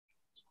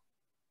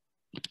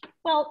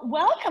Well,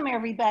 welcome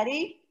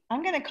everybody.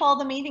 I'm going to call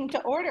the meeting to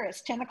order.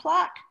 It's 10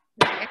 o'clock.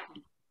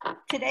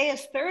 Today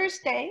is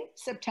Thursday,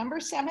 September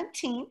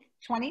 17th,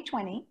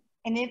 2020,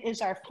 and it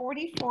is our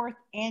 44th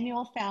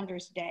annual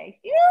Founders Day.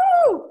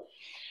 Yoo!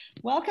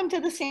 Welcome to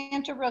the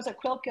Santa Rosa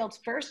Quilt Guild's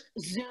first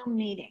Zoom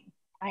meeting.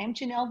 I am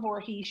Janelle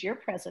Voorhees, your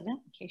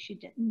president, in case you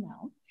didn't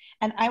know,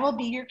 and I will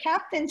be your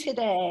captain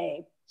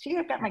today. See,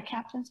 I've got my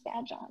captain's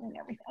badge on and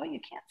everything. Oh,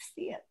 you can't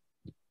see it.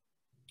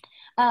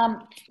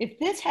 If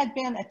this had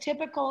been a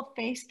typical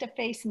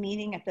face-to-face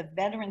meeting at the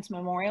Veterans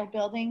Memorial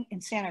Building in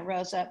Santa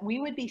Rosa,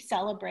 we would be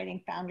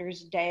celebrating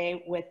Founders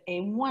Day with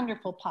a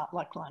wonderful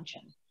potluck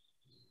luncheon.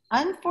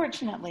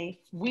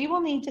 Unfortunately, we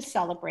will need to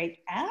celebrate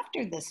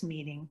after this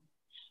meeting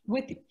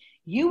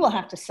you will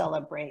have to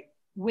celebrate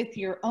with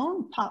your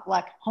own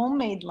potluck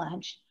homemade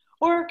lunch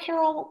or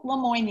Carol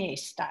Lemoynier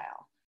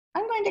style.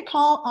 I'm going to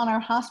call on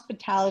our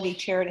hospitality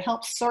chair to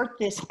help sort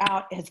this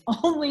out as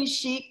only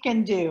she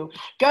can do.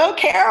 Go,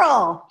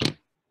 Carol.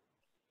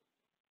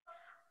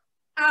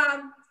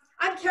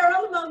 I'm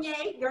Carol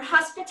Lemoynier, your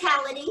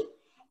hospitality,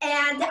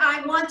 and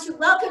I want to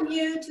welcome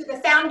you to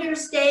the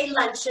Founders Day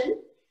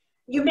Luncheon.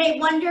 You may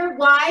wonder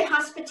why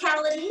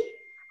hospitality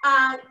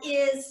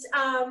is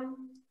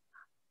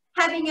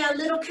having a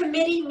little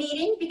committee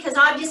meeting, because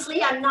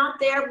obviously I'm not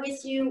there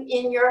with you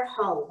in your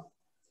home.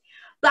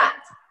 But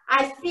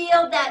I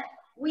feel that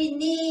we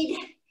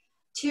need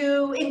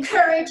to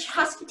encourage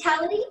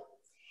hospitality.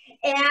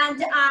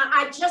 And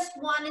I just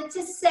wanted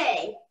to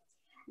say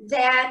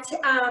that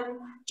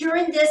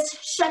during this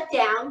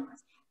shutdown,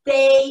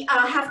 they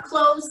have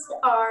closed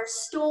our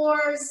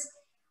stores,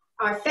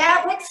 our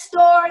fabric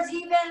stores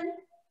even,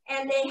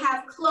 and they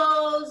have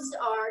closed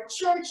our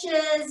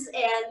churches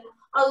and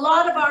a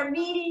lot of our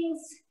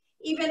meetings,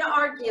 even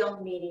our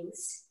guild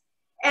meetings.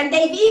 And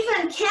they've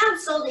even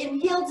canceled in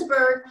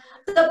Healdsburg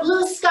the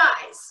blue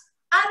skies.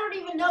 I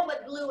don't even know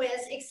what blue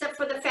is except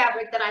for the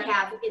fabric that I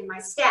have in my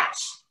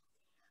stash.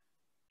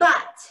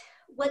 But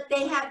what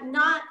they have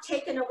not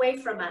taken away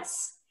from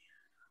us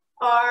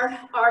are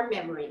our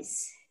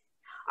memories,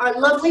 our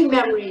lovely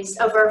memories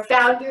of our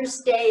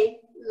Founders Day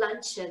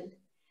luncheon.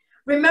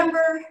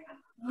 Remember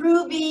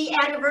Ruby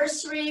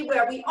anniversary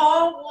where we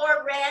all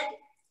wore red?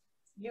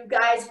 You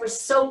guys were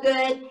so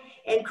good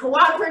and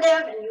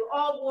cooperative, and you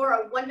all wore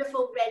a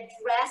wonderful red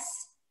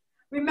dress.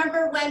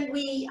 Remember when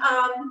we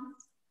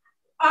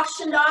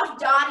auctioned off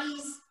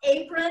Dottie's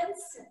aprons,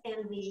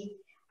 and we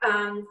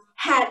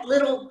had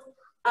little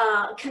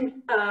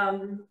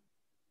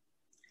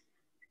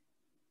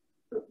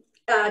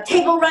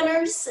table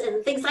runners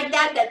and things like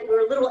that, that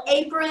were little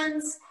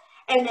aprons.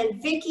 And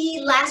then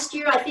Vicki last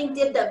year, I think,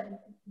 did the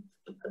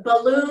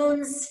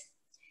balloons.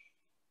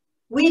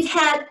 We've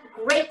had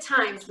great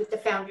times with the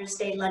Founders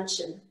Day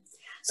Luncheon.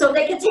 So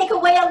they can take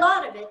away a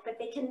lot of it, but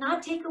they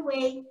cannot take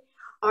away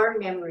our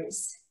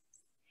memories.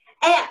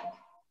 And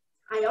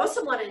I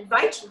also want to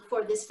invite you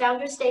for this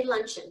Founders Day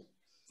Luncheon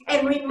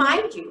and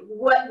remind you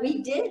what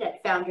we did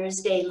at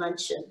Founders Day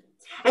Luncheon.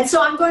 And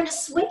so I'm going to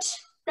switch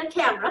the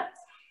camera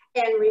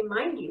and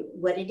remind you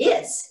what it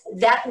is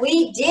that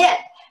we did.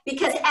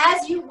 Because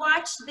as you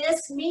watch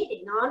this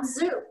meeting on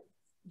Zoom,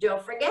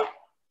 don't forget,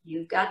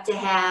 you've got to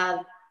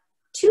have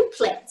 2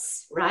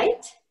 plates,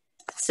 right?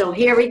 So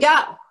here we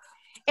go.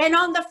 And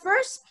on the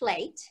first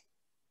plate,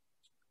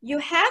 you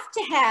have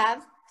to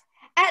have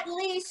at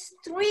least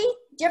 3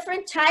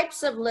 different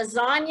types of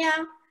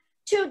lasagna,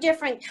 2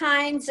 different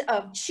kinds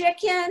of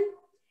chicken.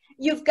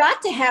 You've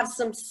got to have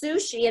some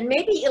sushi, and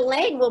maybe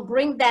Elaine will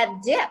bring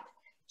that dip,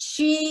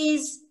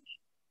 cheese,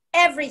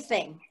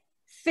 everything.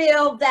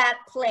 Fill that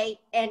plate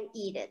and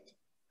eat it.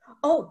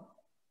 Oh,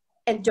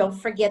 and don't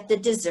forget the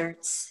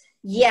desserts.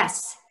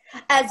 Yes,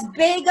 as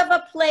big of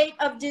a plate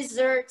of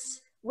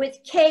desserts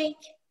with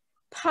cake,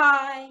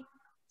 pie,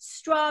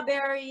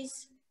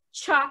 strawberries,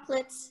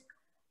 chocolates.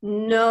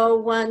 No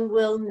one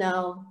will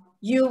know.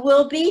 You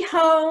will be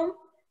home,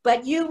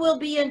 but you will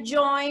be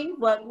enjoying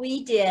what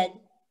we did.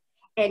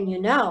 And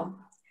you know,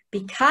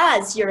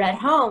 because you're at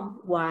home,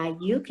 why,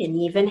 you can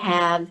even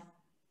have,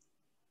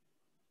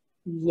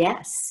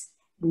 yes,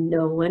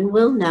 no one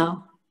will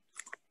know.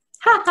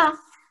 Ha ha.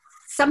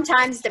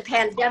 Sometimes the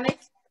pandemic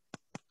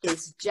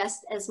is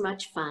just as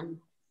much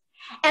fun.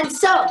 And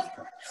so,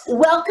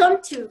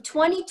 welcome to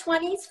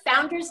 2020's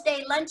Founders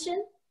Day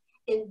Luncheon.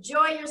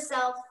 Enjoy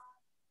yourself,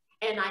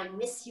 and I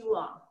miss you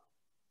all.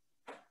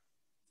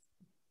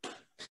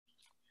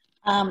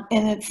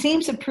 And it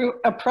seems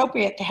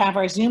appropriate to have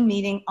our Zoom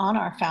meeting on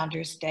our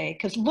Founders Day,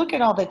 because look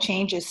at all the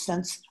changes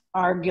since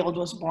our guild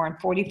was born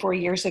 44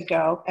 years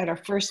ago at our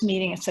first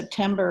meeting in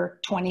September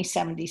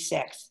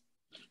 2076.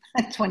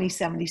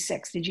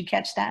 2076, did you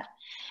catch that?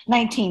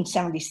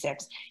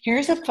 1976.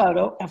 Here's a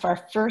photo of our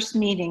first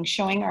meeting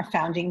showing our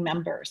founding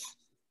members.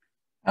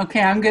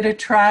 Okay, I'm going to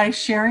try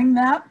sharing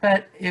that,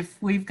 but if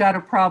we've got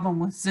a problem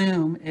with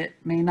Zoom, it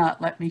may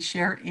not let me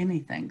share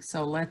anything.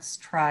 So let's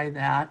try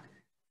that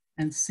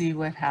and see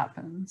what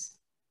happens.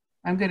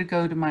 I'm going to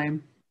go to my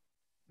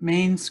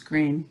main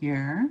screen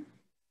here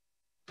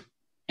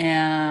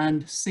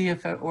and see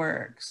if it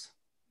works.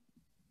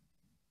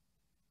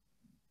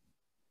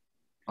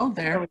 Oh,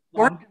 they're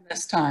working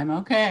this time.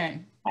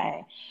 Okay.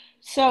 Okay.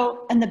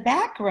 So in the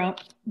back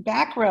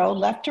row,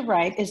 left to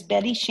right, is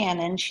Betty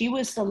Shannon. She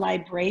was the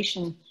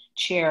liberation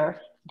chair.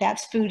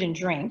 That's food and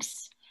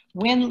drinks.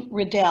 Wynn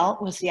Riddell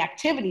was the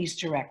activities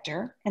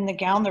director, and the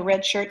gal in the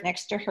red shirt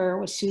next to her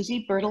was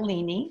Susie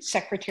Bertolini,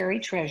 secretary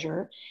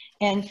treasurer,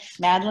 and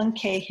Madeline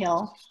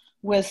Cahill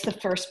was the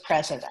first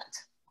president.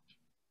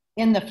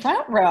 In the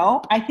front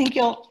row, I think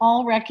you'll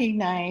all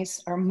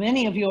recognize, or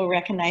many of you will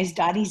recognize,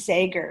 Dottie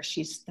Zager.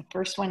 She's the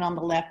first one on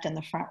the left in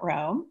the front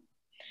row.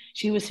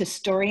 She was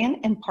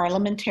historian and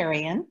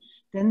parliamentarian.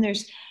 Then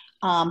there's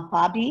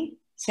Bobby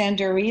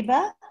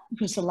Sandariva,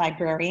 who's a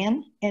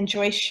librarian, and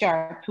Joyce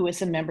Sharp, who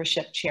is a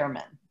membership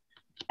chairman.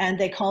 And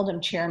they called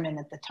them chairman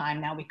at the time.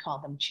 Now we call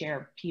them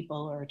chair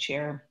people or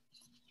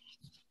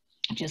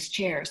just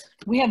chairs.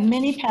 We have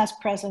many past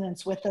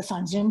presidents with us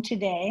on Zoom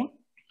today.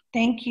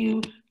 Thank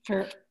you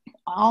for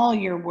all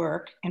your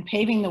work and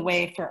paving the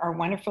way for our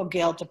wonderful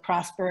guild to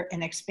prosper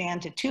and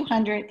expand to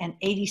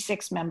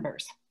 286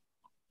 members.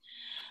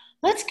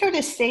 Let's go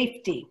to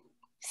safety.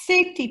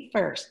 Safety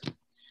first.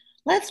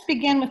 Let's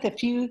begin with a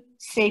few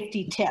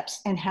safety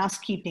tips and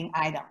housekeeping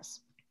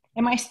items.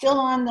 Am I still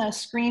on the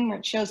screen where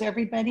it shows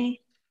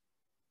everybody?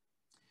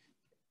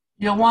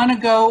 You'll want to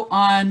go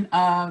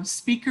on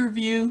speaker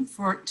view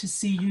to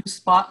see you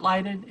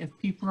spotlighted. If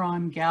people are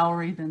on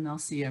gallery, then they'll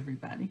see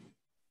everybody.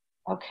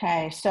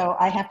 Okay, so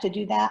I have to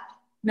do that?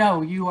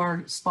 No, you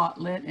are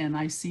spotlit and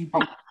I see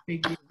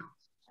big view.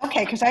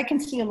 Okay, because I can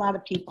see a lot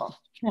of people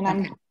and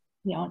I'm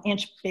an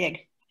inch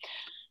big.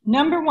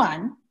 Number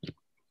one,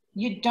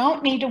 you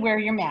don't need to wear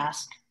your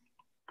mask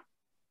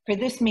for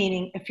this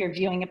meeting if you're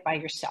viewing it by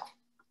yourself.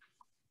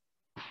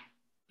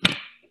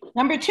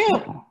 Number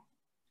two,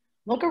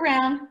 look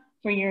around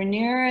for your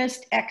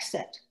nearest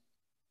exit.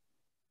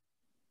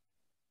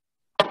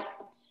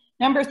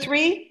 Number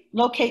three,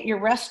 locate your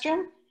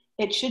restroom.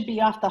 It should be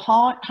off the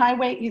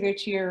highway, either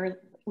to your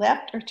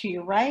left or to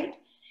your right.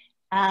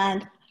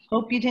 And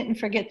hope you didn't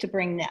forget to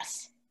bring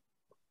this.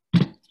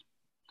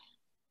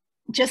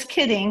 Just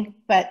kidding,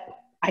 but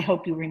I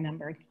hope you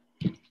remembered.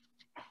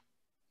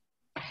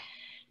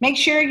 Make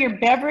sure your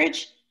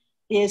beverage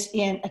is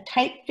in a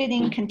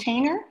tight-fitting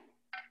container.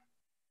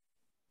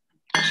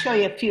 I'll show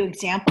you a few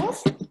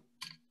examples.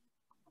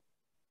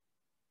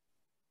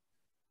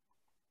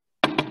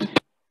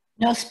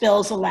 No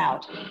spills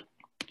allowed.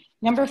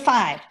 Number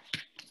five,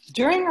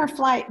 during our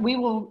flight, we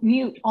will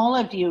mute all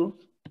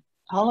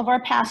of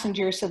our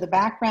passengers, so the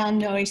background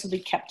noise will be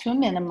kept to a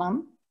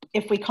minimum.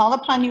 If we call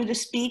upon you to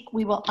speak,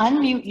 we will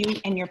unmute you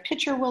and your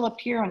picture will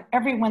appear on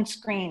everyone's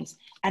screens.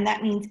 And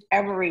that means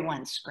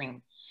everyone's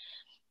screen.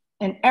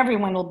 And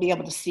everyone will be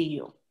able to see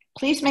you.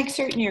 Please make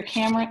certain your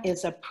camera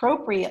is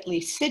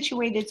appropriately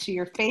situated so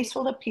your face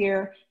will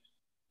appear.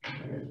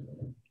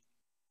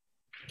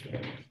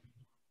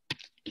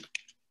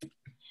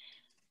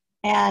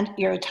 And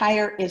your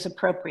attire is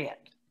appropriate.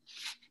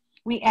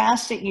 We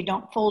ask that you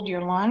don't fold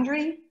your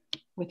laundry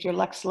with your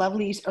Lux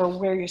Lovelies or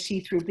wear your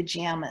see-through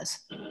pajamas.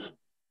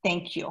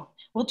 Thank you.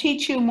 We'll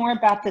teach you more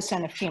about this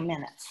in a few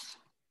minutes.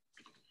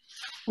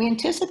 We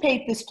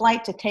anticipate this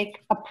flight to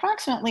take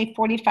approximately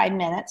 45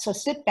 minutes, so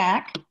sit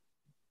back,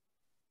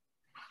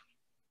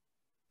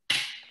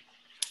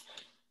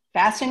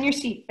 fasten your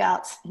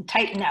seatbelts, and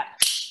tighten up.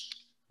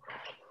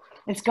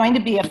 It's going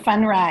to be a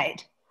fun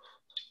ride.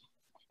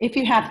 If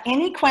you have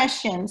any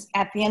questions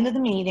at the end of the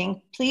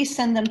meeting, please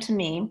send them to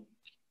me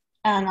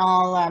and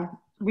I'll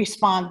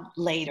respond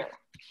later,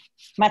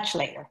 much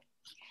later.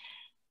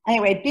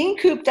 Anyway, being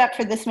cooped up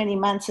for this many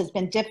months has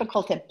been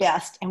difficult at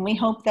best, and we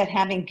hope that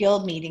having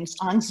guild meetings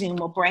on Zoom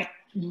will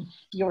brighten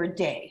your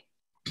day.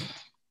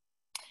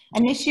 I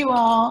miss you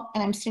all,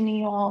 and I'm sending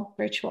you all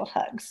virtual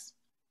hugs.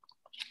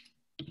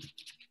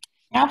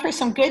 Now for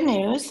some good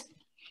news.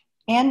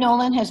 Ann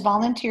Nolan has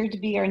volunteered to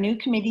be our new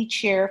committee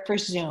chair for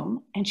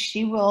Zoom, and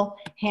she will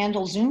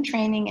handle Zoom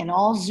training and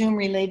all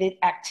Zoom-related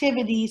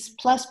activities,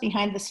 plus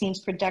behind-the-scenes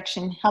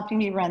production, helping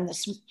me run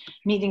this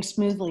meeting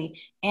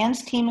smoothly.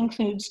 Ann's team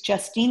includes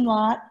Justine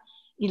Lott,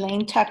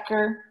 Elaine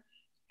Tucker,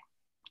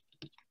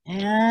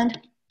 and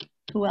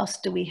who else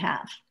do we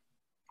have?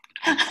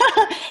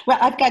 Well,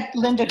 I've got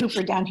Linda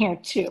Hooper down here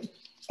too,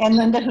 and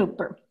Linda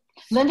Hooper.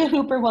 Linda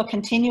Hooper will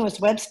continue as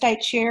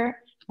website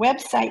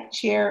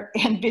chair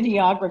and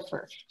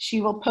videographer.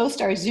 She will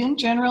post our Zoom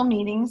general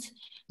meetings,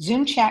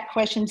 Zoom chat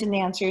questions and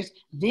answers,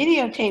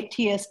 videotape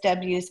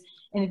TSWs,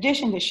 in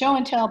addition to show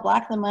and tell,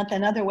 Black of the Month,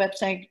 and other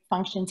website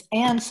functions,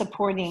 and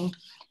supporting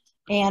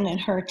Ann and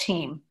her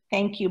team.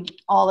 Thank you,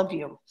 all of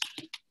you.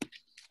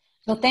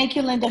 So thank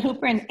you, Linda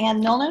Hooper and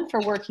Ann Nolan,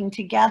 for working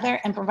together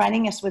and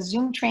providing us with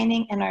Zoom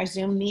training in our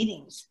Zoom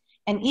meetings.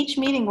 And each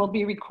meeting will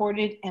be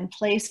recorded and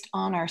placed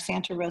on our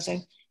Santa Rosa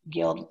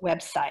Guild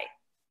website,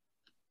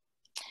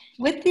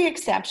 with the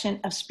exception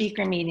of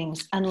speaker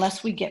meetings,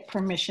 unless we get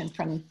permission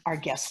from our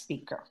guest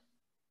speaker.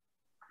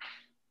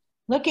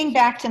 Looking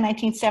back to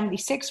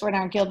 1976, when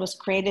our guild was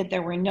created,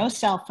 there were no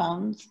cell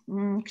phones,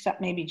 except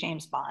maybe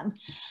James Bond,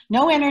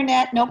 no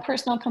internet, no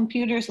personal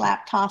computers,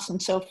 laptops,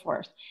 and so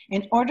forth.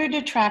 In order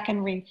to track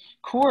and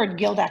record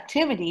guild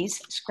activities,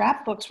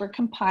 scrapbooks were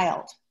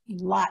compiled,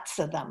 lots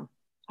of them.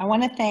 I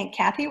want to thank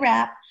Kathy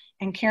Rapp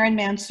and Karen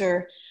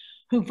Mansur,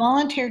 who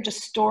volunteered to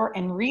store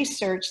and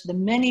research the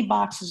many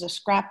boxes of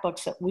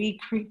scrapbooks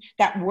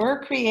that were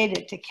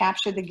created to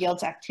capture the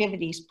guild's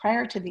activities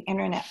prior to the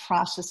internet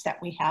process that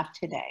we have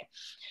today.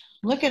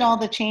 Look at all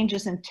the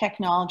changes in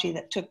technology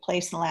that took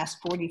place in the last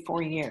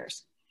 44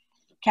 years.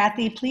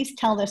 Kathy, please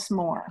tell us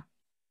more.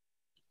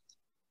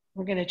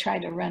 We're going to try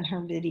to run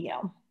her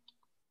video.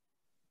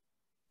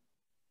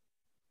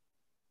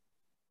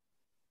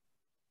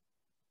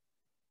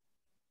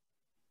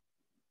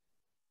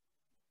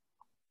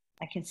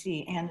 I can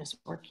see Anne is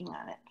working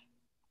on it.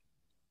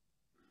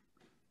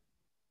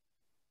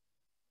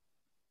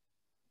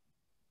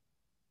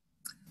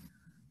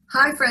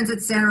 Hi friends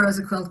at Santa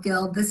Rosa Quilt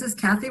Guild. This is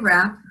Kathy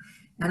Rapp,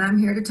 and I'm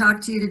here to talk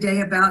to you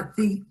today about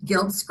the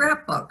Guild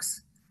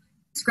scrapbooks.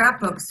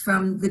 Scrapbooks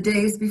from the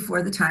days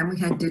before the time we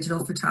had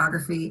digital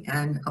photography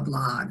and a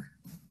blog.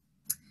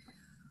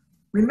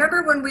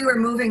 Remember when we were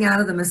moving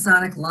out of the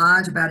Masonic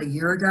Lodge about a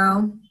year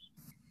ago?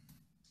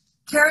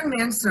 Karen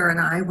Mansur and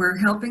I were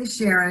helping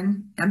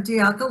Sharon empty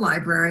out the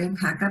library and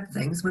pack up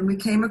things when we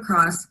came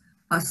across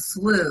a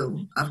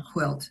slew of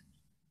quilt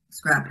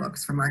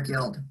scrapbooks from our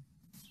guild.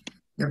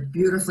 They're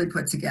beautifully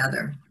put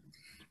together.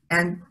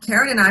 And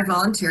Karen and I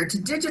volunteered to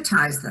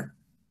digitize the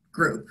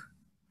group.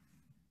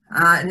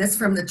 And it's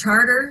from the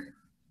charter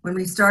when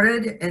we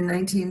started in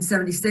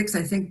 1976,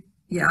 I think,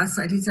 yes,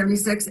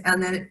 1976,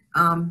 and then it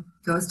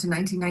goes to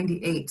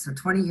 1998, so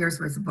 20 years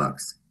worth of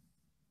books.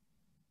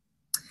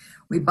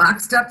 We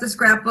boxed up the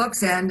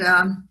scrapbooks, and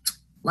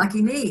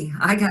lucky me,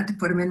 I got to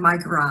put them in my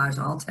garage,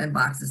 all 10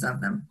 boxes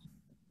of them.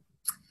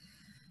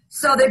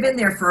 So they've been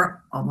there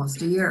for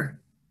almost a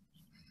year.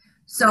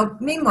 So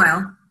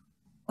meanwhile,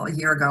 a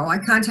year ago, I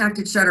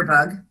contacted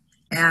Shutterbug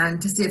and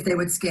to see if they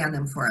would scan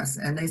them for us.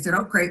 And they said,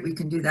 oh, great, we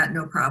can do that,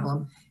 no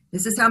problem.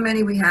 This is how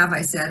many we have,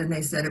 I said, and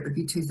they said it would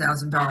be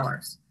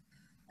 $2,000.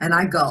 And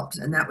I gulped,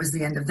 and that was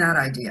the end of that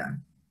idea.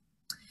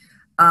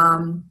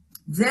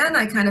 Then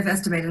I kind of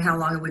estimated how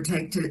long it would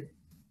take to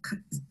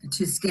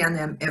scan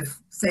them if,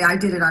 say, I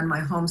did it on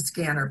my home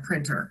scanner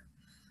printer,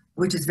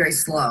 which is very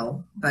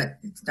slow, but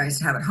it's nice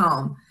to have at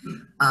home.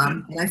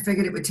 And I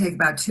figured it would take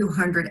about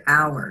 200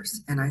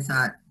 hours. And I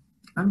thought,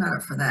 I'm not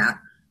up for that.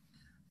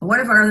 One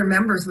of our other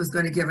members was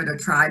going to give it a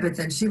try, but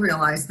then she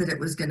realized that it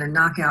was going to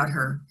knock out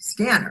her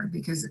scanner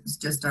because it was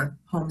just a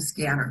home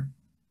scanner.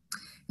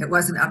 It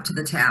wasn't up to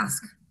the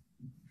task.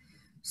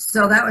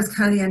 So that was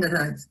kind of the end of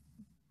the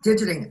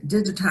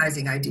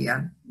digitizing idea.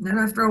 And then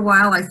after a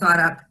while, I thought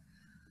up,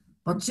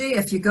 well, gee,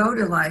 if you go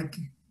to like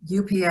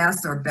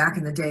UPS or back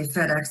in the day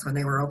FedEx when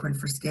they were open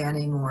for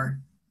scanning, or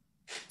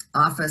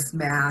Office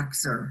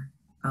Max or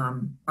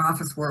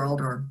Office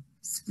World or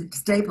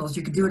Staples,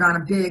 you could do it on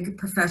a big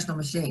professional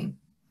machine,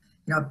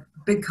 you know, a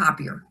big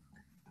copier,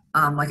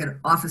 like an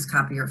office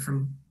copier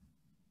from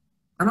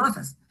an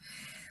office.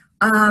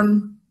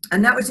 And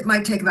that was, it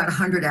might take about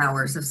 100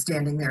 hours of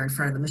standing there in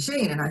front of the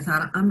machine. And I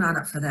thought, I'm not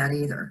up for that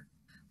either.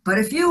 But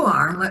if you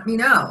are, let me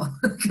know,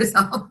 because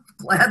I'll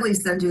gladly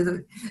send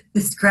you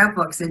the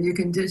scrapbooks and you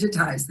can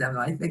digitize them.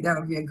 I think that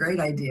would be a great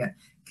idea,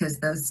 because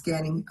those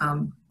scanning,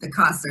 the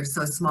costs are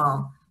so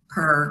small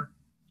per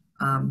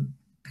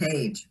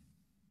page,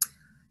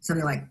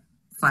 something like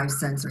 5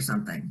 cents or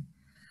something.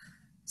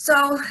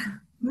 So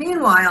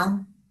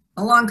meanwhile,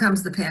 along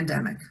comes the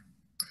pandemic.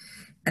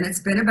 And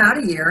it's been about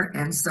a year,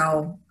 and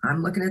so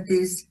I'm looking at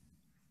these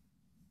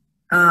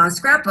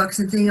scrapbooks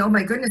and thinking, oh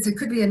my goodness, it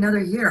could be another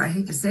year. I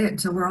hate to say it,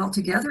 until we're all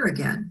together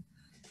again.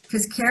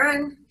 Because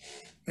Karen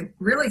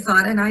really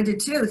thought, and I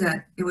did too,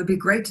 that it would be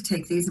great to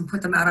take these and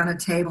put them out on a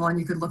table, and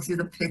you could look through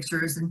the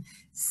pictures and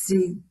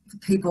see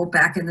people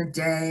back in the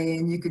day,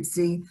 and you could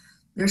see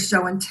their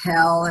show and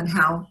tell and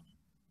how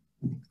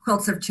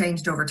quilts have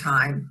changed over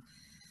time.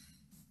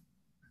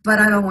 But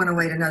I don't want to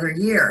wait another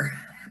year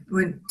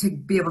to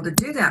be able to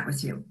do that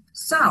with you.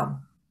 So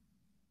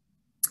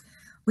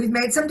we've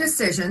made some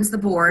decisions. The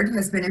board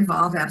has been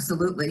involved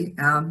absolutely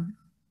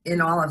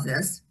in all of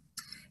this.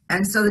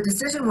 And so the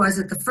decision was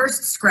that the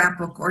first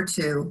scrapbook or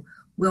two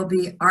will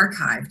be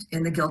archived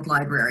in the Guild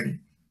library,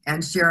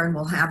 and Sharon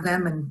will have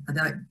them, and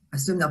I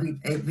assume they'll be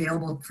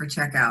available for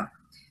checkout.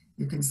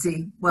 You can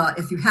see, well,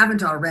 if you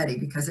haven't already,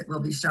 because it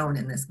will be shown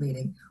in this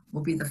meeting,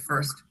 will be the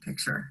first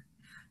picture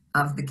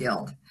of the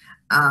Guild.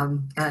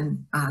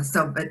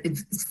 But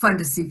it's fun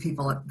to see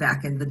people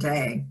back in the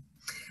day.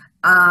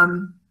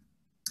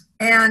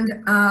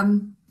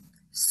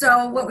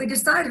 So what we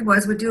decided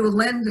was we'd do a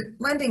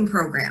lending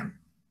program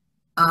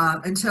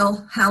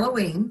until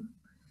Halloween.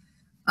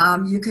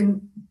 We've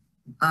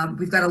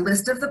got a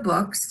list of the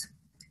books,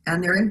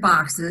 and they're in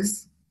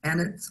boxes,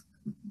 and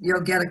you'll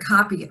get a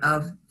copy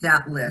of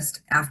that list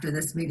after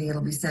this meeting.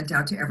 It'll be sent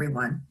out to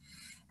everyone.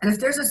 And if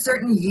there's a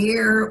certain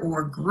year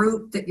or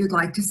group that you'd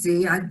like to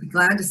see, I'd be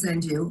glad to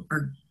send you,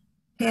 or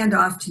hand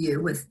off to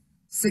you with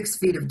 6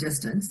 feet of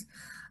distance,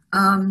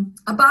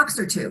 a box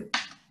or two,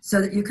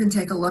 so that you can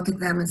take a look at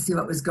them and see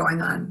what was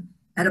going on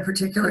at a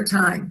particular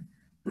time.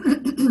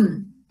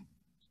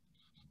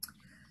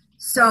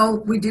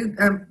 So we do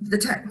have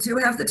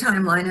the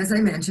timeline, as I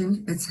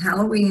mentioned. It's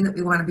Halloween that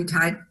we want to be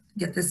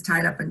get this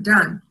tied up and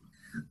done.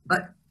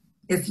 But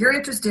if you're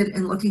interested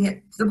in looking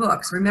at the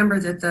books, remember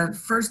that the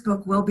first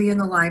book will be in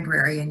the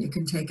library and you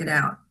can take it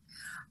out.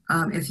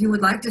 If you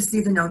would like to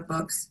see the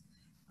notebooks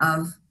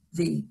of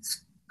the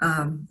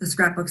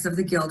scrapbooks of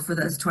the Guild for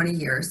those 20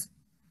 years,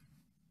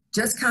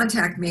 just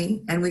contact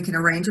me and we can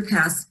arrange a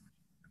pass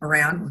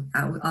around.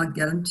 I'll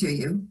get them to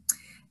you.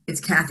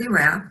 It's Kathy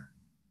Rapp,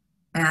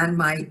 and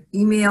my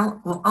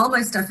email, well, all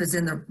my stuff is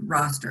in the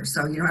roster,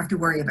 so you don't have to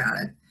worry about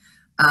it.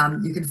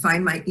 You can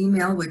find my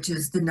email, which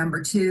is the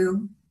number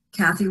 2,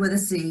 Kathy with a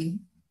C,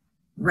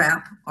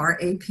 Rapp,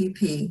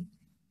 R-A-P-P,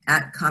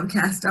 at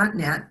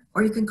Comcast.net,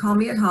 or you can call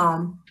me at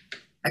home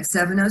at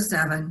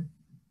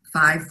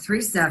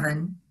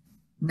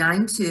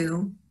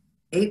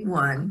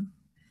 707-537-9281,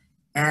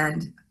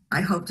 and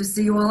I hope to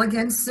see you all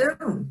again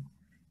soon.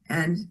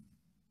 And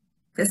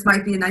this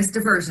might be a nice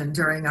diversion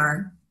during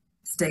our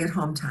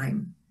stay-at-home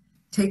time.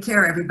 Take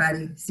care,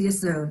 everybody. See you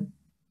soon.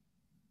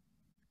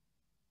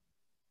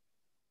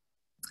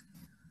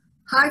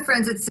 Hi,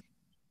 friends.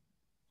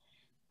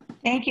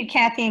 Thank you,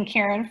 Kathy and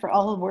Karen, for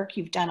all the work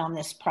you've done on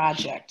this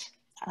project.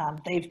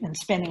 They've been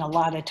spending a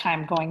lot of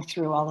time going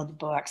through all of the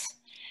books.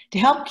 To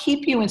help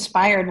keep you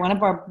inspired, one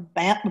of our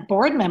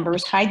board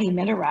members, Heidi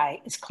Mitterai,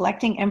 is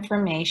collecting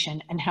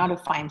information on how to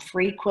find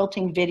free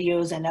quilting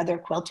videos and other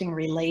quilting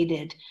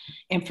related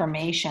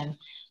information.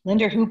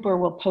 Linda Hooper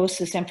will post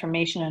this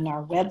information on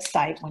our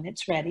website when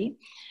it's ready.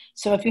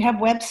 So if you have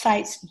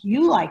websites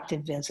you like to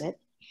visit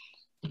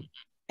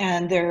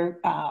and they're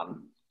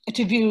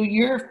to view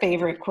your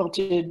favorite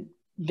quilted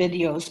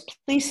videos,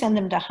 please send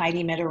them to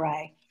Heidi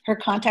Mitterai. Her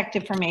contact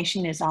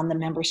information is on the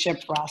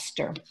membership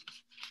roster.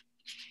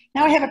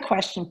 Now I have a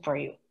question for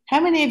you. How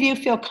many of you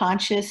feel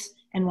conscious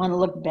and want to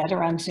look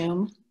better on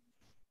Zoom?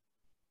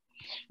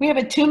 We have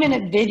a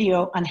 2-minute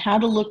video on how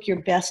to look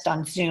your best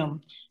on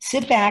Zoom.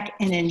 Sit back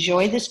and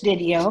enjoy this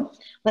video.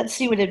 Let's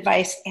see what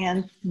advice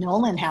Ann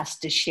Nolan has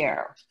to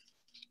share.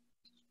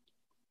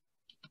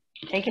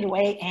 Take it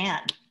away,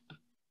 Ann.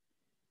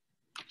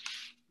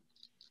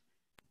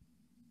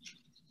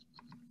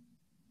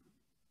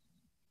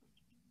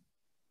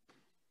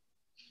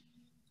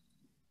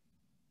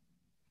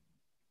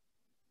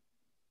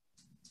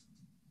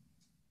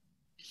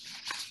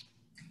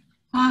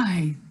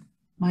 Hi,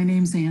 my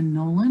name's Ann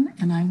Nolan,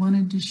 and I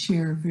wanted to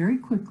share very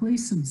quickly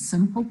some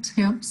simple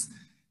tips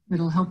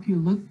that'll help you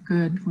look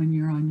good when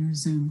you're on your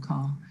Zoom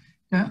call.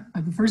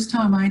 The first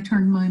time I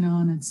turned mine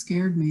on, it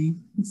scared me,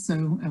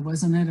 so I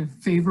wasn't at a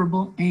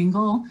favorable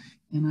angle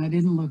and I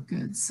didn't look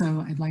good.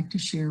 So I'd like to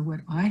share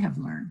what I have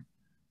learned.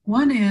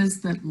 One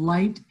is that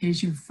light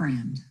is your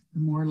friend.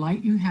 The more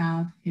light you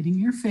have hitting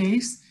your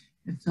face,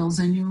 it fills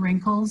in your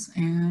wrinkles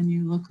and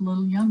you look a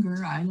little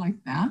younger. I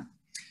like that.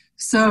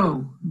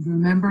 So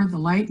remember, the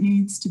light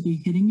needs to be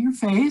hitting your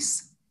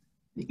face.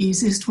 The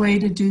easiest way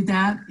to do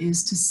that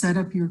is to set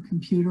up your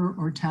computer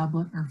or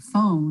tablet or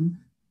phone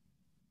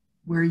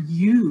where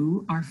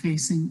you are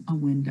facing a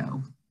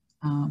window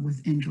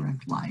with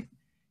indirect light.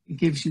 It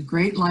gives you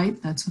great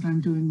light. That's what I'm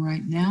doing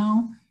right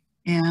now,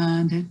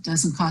 and it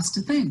doesn't cost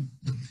a thing.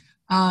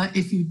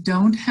 If you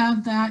don't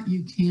have that,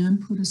 you can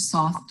put a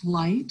soft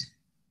light,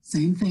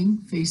 same thing,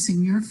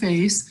 facing your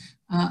face.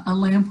 A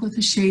lamp with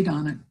a shade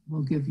on it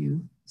will give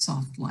you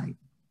soft light.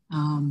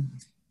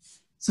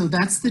 So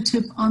that's the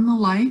tip on the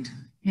light,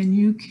 and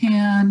you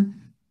can,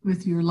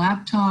 with your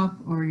laptop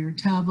or your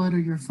tablet or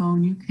your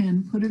phone, you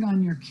can put it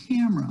on your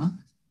camera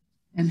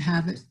and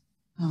have it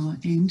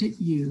aimed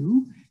at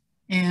you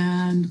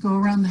and go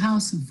around the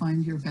house and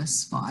find your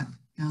best spot.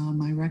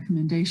 My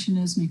recommendation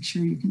is make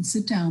sure you can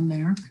sit down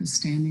there because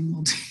standing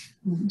will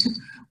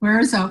wear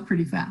us out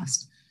pretty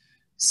fast.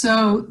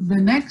 So the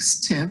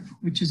next tip,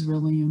 which is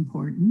really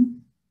important,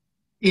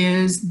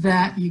 is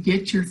that you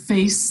get your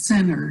face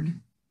centered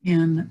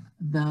in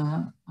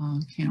the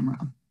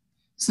camera.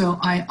 So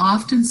I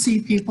often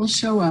see people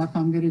show up,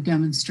 I'm going to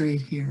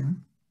demonstrate here,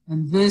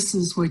 and this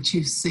is what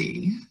you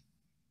see.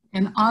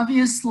 And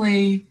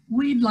obviously,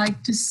 we'd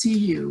like to see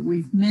you.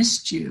 We've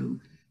missed you.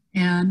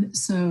 And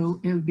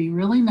so it would be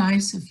really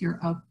nice if you're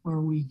up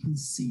where we can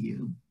see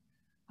you.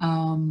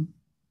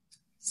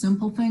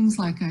 Simple things,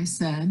 like I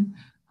said.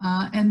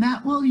 And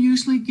that will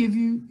usually give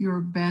you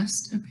your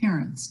best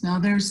appearance. Now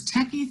there's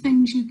techie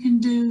things you can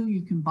do.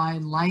 You can buy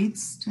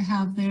lights to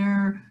have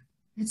there.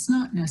 It's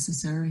not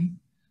necessary.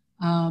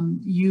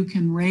 You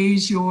can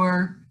raise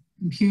your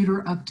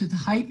computer up to the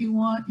height you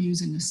want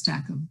using a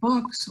stack of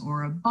books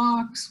or a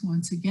box.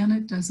 Once again,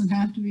 it doesn't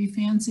have to be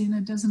fancy and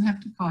it doesn't have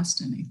to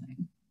cost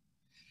anything.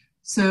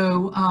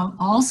 So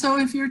also,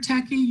 if you're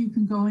techie, you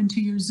can go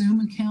into your Zoom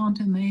account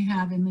and they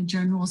have in the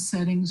general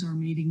settings or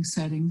meeting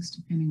settings,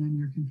 depending on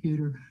your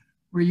computer,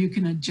 where you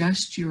can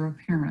adjust your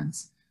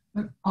appearance.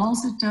 But all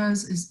it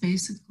does is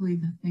basically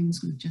the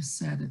things we've just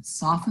said. It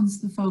softens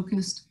the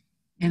focus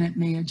and it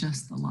may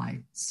adjust the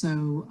light.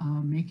 So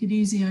make it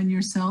easy on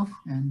yourself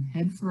and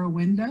head for a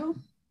window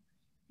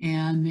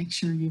and make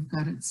sure you've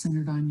got it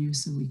centered on you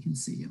so we can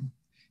see you.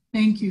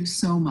 Thank you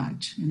so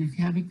much. And if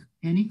you have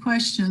any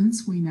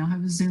questions, we now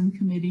have a Zoom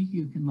committee.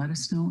 You can let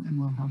us know and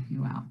we'll help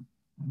you out.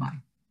 Bye-bye.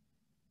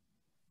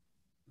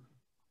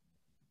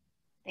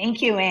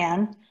 Thank you,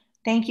 Anne.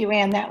 Thank you,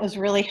 Anne. That was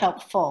really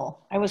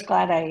helpful. I was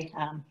glad I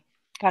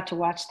got to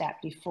watch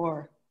that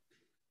before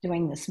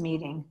doing this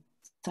meeting.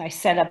 So I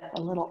set up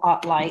a little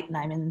light and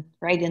I'm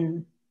right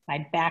in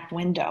my back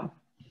window.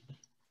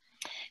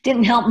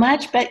 Didn't help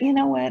much, but you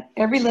know what?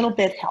 Every little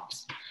bit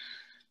helps.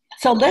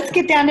 So let's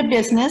get down to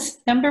business.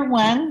 Number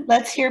one,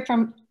 let's hear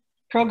from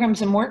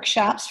programs and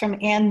workshops from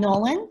Ann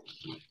Nolan.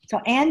 So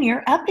Ann,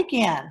 you're up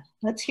again.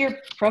 Let's hear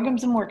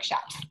programs and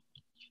workshops.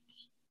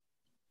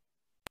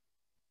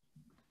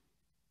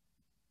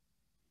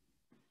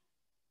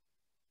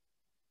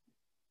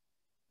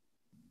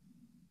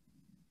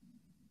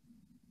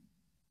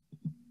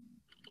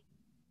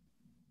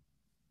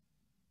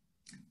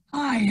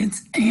 Hi,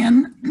 it's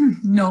Ann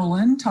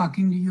Nolan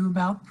talking to you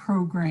about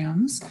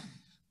programs.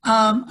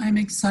 I'm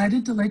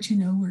excited to let you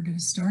know we're going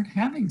to start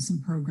having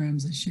some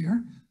programs this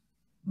year,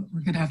 but we're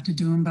going to have to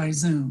do them by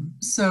Zoom.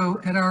 So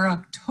at our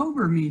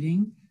October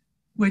meeting,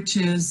 which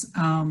is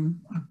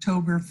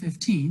October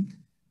 15th,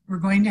 we're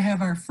going to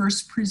have our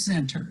first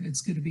presenter.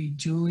 It's going to be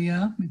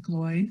Julia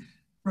McLeod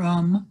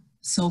from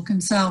Silk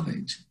and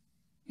Salvage.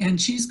 And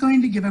she's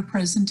going to give a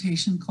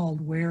presentation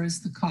called Where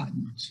is the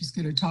Cotton? She's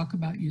going to talk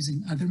about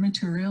using other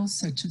materials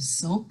such as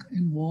silk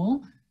and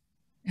wool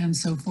and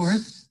so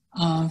forth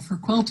for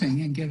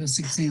quilting and give us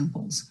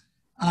examples.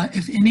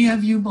 If any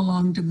of you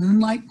belong to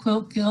Moonlight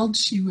Quilt Guild,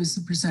 she was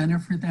the presenter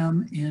for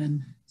them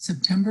in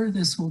September.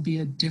 This will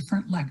be a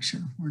different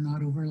lecture. We're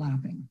not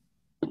overlapping.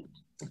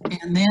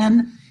 And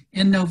then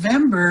in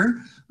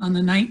November, on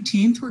the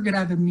 19th, we're going to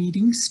have a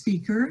meeting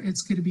speaker.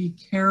 It's going to be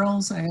Carol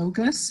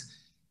Ziogas.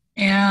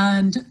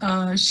 And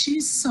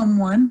she's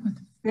someone with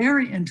a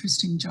very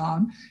interesting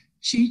job.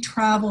 She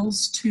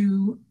travels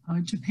to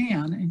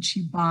Japan and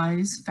she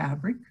buys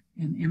fabric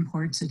and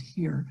imports it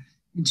here.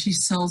 And she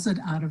sells it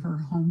out of her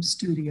home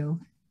studio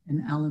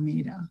in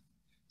Alameda.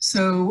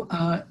 So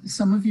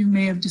some of you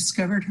may have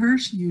discovered her.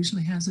 She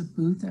usually has a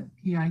booth at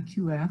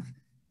PIQF.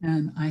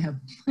 And I have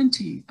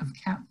plenty of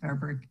cat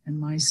fabric in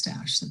my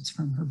stash that's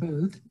from her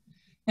booth.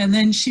 And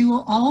then she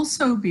will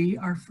also be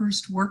our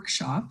first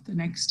workshop the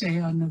next day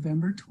on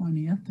November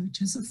 20th,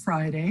 which is a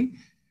Friday.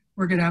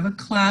 We're going to have a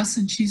class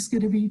and she's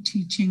going to be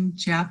teaching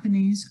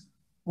Japanese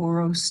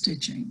oro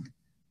stitching,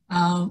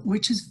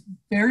 which is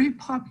very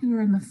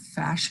popular in the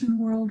fashion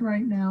world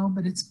right now,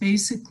 but it's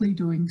basically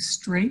doing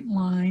straight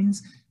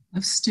lines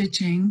of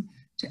stitching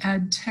to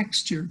add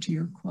texture to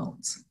your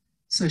quilts.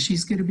 So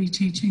she's going to be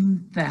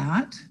teaching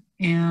that.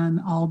 And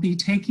I'll be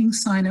taking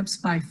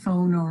signups by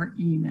phone or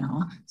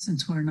email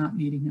since we're not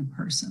meeting in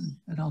person.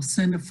 But I'll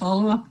send a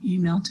follow-up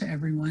email to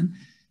everyone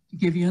to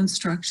give you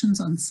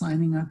instructions on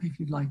signing up if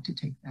you'd like to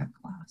take that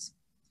class.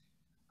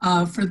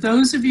 For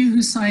those of you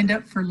who signed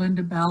up for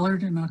Linda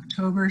Ballard in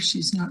October,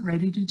 she's not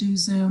ready to do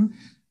Zoom.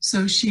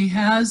 So she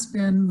has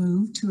been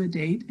moved to a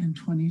date in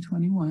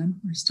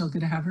 2021. We're still going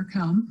to have her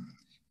come.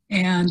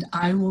 And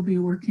I will be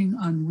working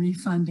on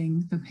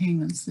refunding the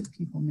payments that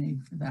people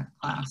made for that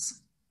class.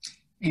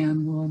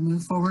 And we'll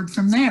move forward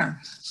from there.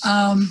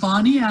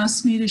 Bonnie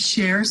asked me to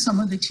share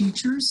some of the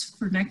teachers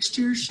for next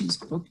year. She's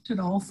booked it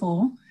all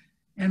full.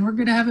 And we're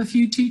going to have a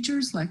few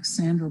teachers like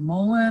Sandra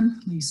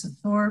Mullen, Lisa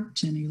Thorpe,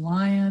 Jenny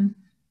Lyon,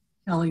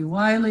 Kelly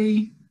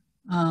Wiley,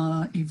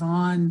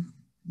 Yvonne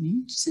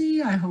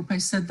Nietzsche, I hope I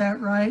said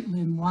that right,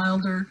 Lynn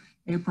Wilder,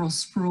 April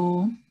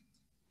Sproul,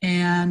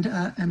 and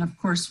of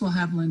course we'll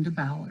have Linda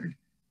Ballard.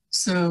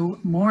 So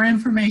more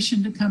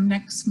information to come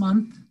next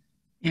month.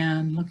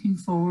 And looking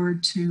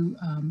forward to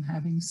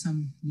having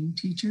some new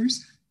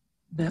teachers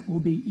that will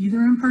be either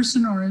in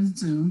person or in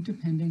Zoom,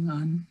 depending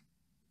on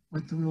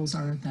what the rules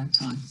are at that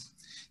time.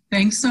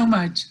 Thanks so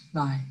much.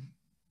 Bye.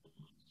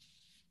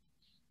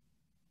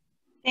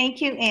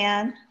 Thank you,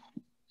 Anne.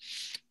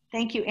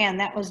 Thank you, Anne.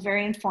 That was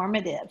very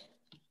informative.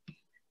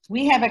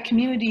 We have a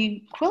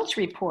community quilts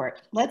report.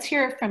 Let's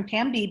hear it from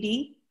Pam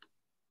Beebe,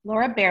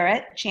 Laura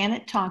Barrett,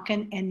 Janet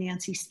Tonkin, and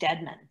Nancy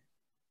Stedman.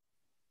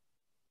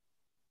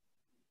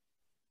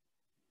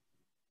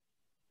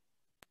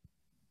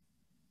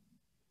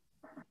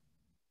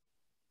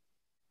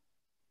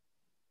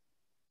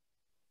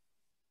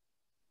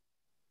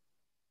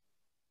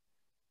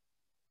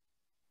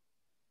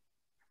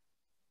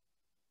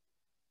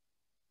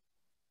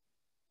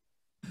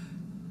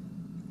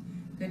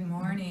 Good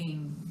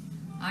morning.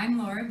 I'm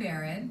Laura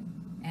Barrett,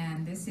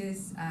 and this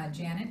is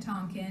Janet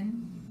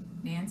Tonkin,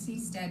 Nancy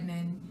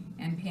Stedman,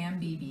 and Pam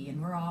Beebe,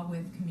 and we're all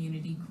with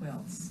Community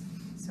Quilts.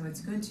 So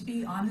it's good to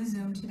be on the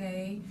Zoom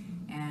today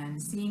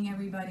and seeing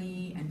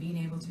everybody and being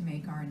able to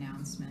make our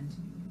announcement.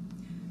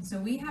 So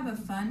we have a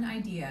fun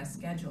idea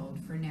scheduled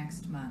for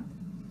next month.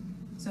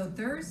 So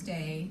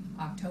Thursday,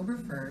 October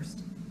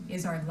 1st,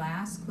 is our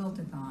last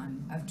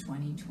Quiltathon of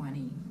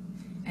 2020.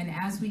 And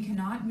as we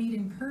cannot meet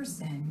in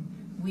person,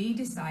 we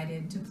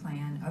decided to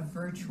plan a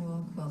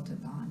virtual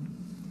Quiltathon.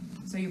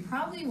 So you're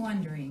probably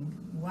wondering,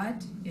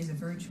 what is a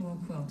virtual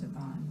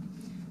Quiltathon?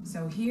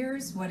 So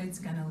here's what it's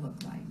gonna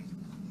look like.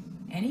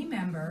 Any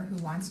member who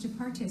wants to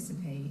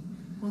participate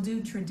will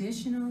do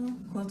traditional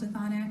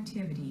Quiltathon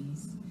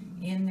activities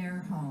in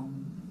their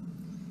home.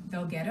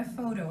 They'll get a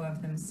photo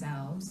of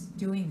themselves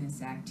doing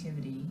this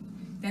activity,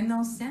 then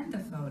they'll send the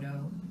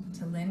photo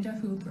to Linda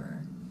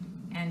Hooper,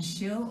 and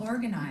she'll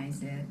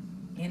organize it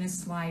in a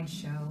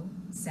slideshow,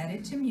 set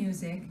it to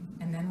music,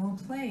 and then we'll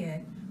play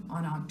it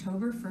on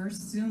October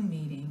 1st Zoom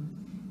meeting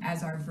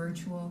as our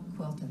virtual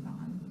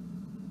Quiltathon.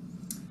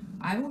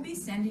 I will be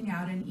sending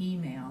out an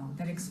email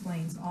that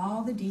explains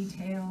all the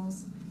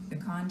details, the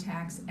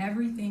contacts,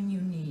 everything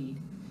you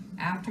need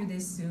after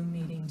this Zoom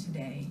meeting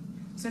today.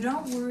 So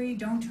don't worry,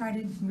 don't try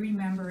to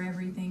remember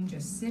everything,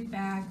 just sit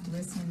back,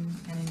 listen,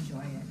 and enjoy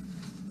it.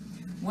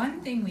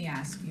 One thing we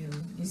ask you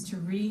is to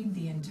read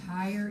the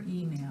entire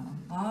email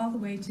all the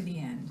way to the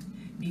end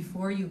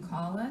before you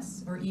call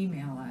us or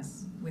email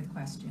us with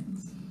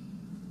questions.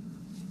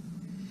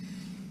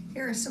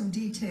 Here are some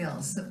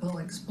details that will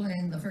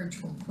explain the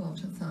virtual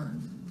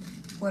Quiltathon.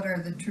 What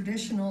are the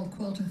traditional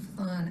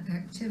Quiltathon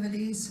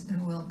activities,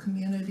 and will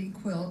community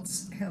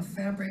quilts have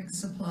fabric,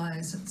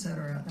 supplies,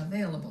 etc.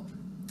 available?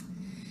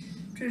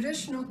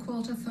 Traditional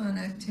Quiltathon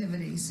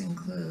activities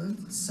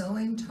include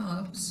sewing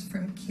tops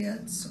from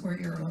kits or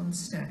your own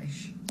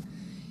stash,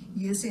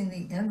 using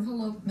the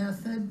envelope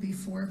method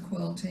before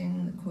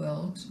quilting the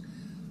quilt,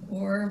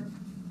 or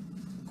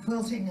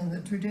quilting in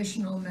the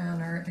traditional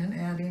manner and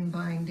adding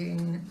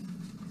binding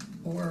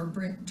or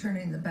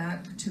turning the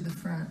back to the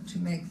front to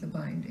make the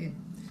binding.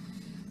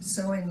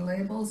 Sewing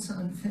labels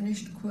on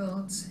finished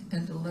quilts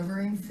and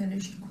delivering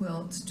finished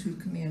quilts to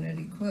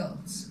community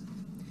quilts.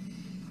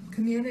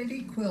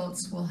 Community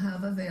quilts will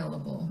have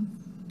available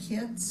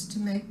kits to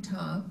make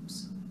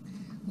tops,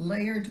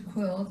 layered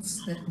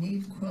quilts that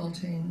need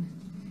quilting,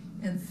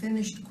 and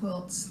finished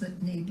quilts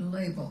that need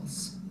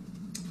labels.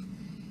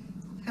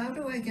 How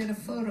do I get a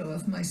photo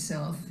of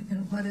myself,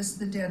 and what is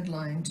the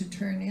deadline to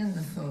turn in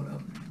the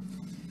photo?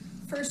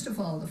 First of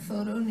all, the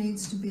photo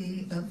needs to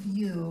be of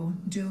you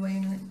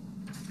doing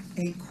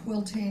a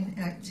quilting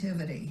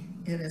activity.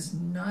 It is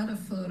not a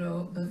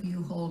photo of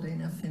you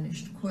holding a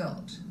finished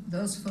quilt.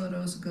 Those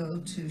photos go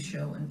to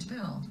show and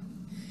tell.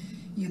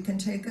 You can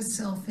take a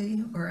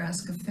selfie or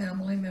ask a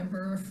family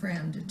member or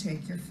friend to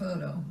take your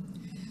photo.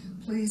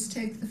 Please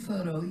take the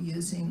photo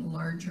using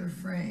larger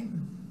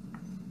frame.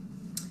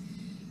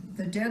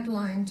 The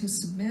deadline to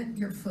submit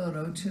your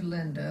photo to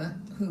Linda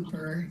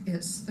Hooper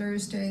is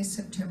Thursday,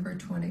 September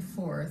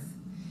 24th,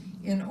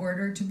 in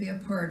order to be a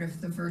part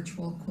of the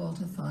virtual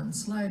Quiltathon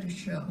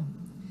slideshow.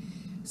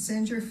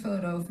 Send your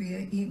photo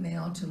via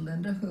email to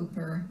Linda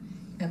Hooper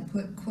and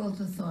put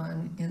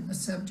Quiltathon in the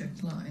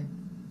subject line.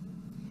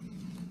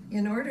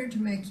 In order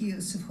to make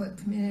use of what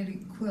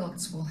community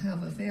quilts will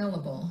have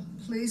available,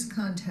 please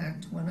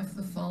contact one of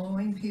the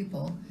following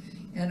people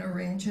and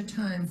arrange a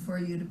time for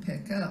you to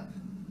pick up.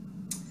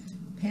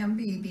 Pam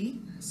Beebe,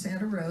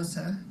 Santa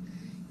Rosa,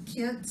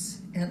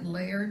 kits and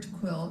layered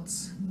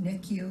quilts,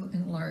 NICU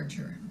and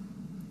larger.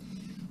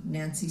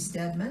 Nancy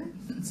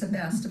Stedman,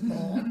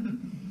 Sebastopol,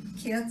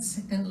 kits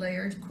and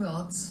layered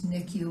quilts,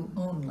 NICU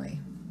only.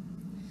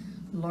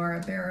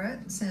 Laura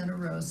Barrett, Santa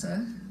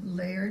Rosa,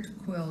 layered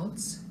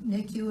quilts,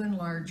 NICU and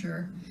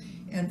larger,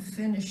 and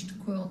finished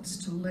quilts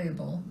to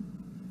label.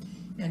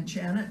 And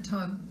Janet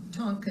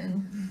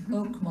Tonkin,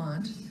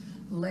 Oakmont,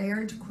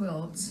 layered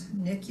quilts,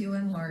 NICU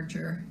and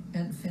larger,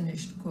 and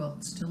finished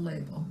quilts to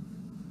label.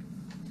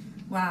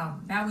 Wow,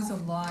 that was a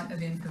lot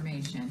of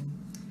information.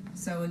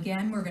 So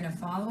again, we're going to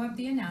follow up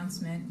the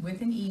announcement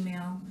with an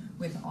email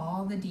with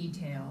all the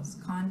details,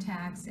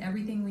 contacts,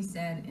 everything we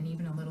said, and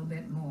even a little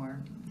bit more.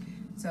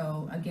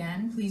 So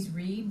again, please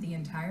read the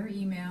entire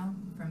email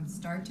from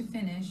start to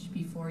finish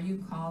before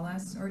you call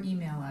us or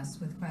email us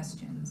with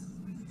questions.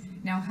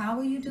 Now, how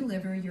will you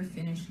deliver your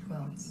finished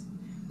quilts?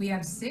 We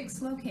have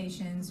 6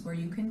 locations where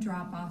you can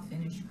drop off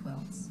finished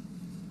quilts,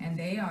 and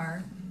they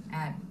are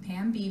at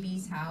Pam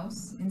Beebe's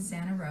house in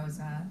Santa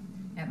Rosa,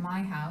 at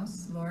my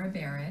house, Laura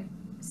Barrett,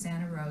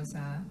 Santa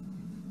Rosa,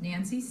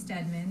 Nancy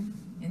Stedman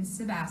in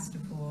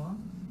Sebastopol,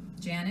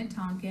 Janet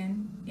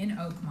Tonkin in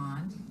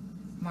Oakmont,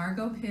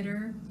 Margot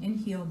Pitter in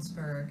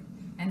Healdsburg,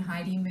 and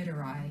Heidi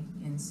Mitterai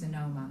in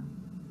Sonoma.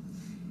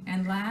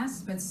 And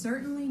last but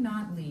certainly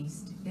not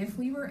least, if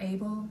we were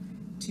able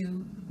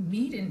to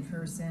meet in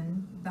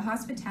person, the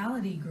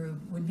hospitality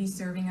group would be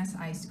serving us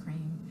ice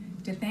cream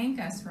to thank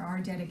us for our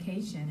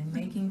dedication in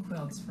making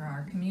quilts for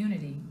our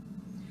community.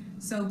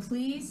 So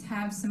please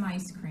have some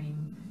ice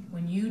cream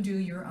when you do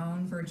your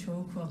own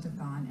virtual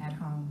Quiltathon at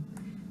home.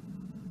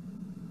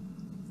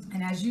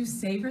 And as you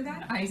savor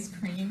that ice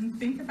cream,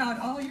 think about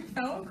all your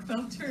fellow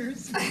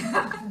quilters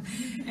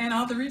and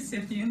all the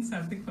recipients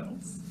of the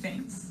quilts.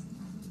 Thanks.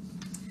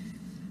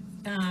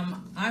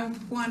 I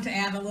want to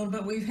add a little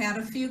bit. We've had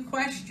a few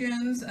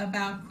questions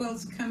about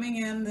quilts coming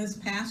in this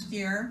past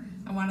year.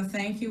 I want to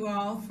thank you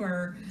all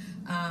for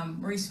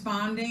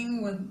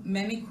responding with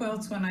many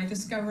quilts. When I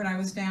discovered I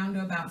was down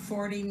to about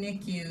 40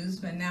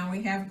 NICUs, but now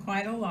we have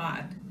quite a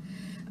lot.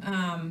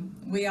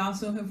 We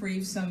also have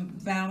reached some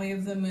Valley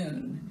of the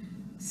Moon.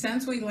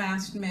 Since we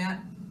last met,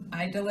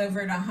 I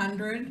delivered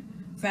 100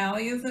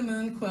 Valley of the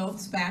Moon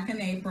quilts back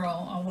in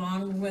April,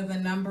 along with a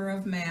number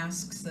of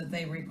masks that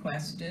they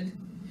requested.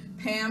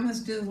 Pam has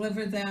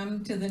delivered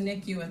them to the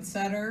NICU at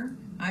Sutter.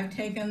 I've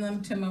taken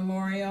them to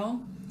Memorial.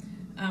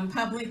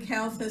 Public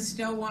Health has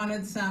still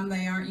wanted some.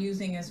 They aren't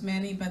using as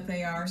many, but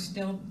they are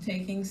still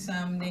taking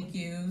some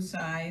NICU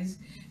size.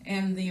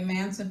 And the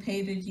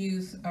Emancipated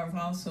Youth have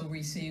also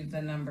received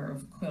a number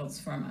of quilts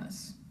from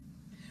us.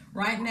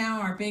 Right now,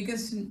 our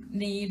biggest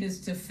need is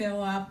to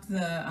fill up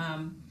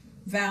the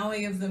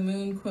Valley of the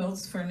Moon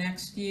quilts for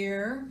next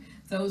year.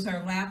 Those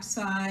are lap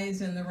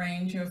size in the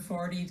range of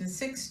 40 to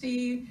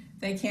 60.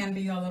 They can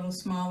be a little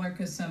smaller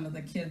because some of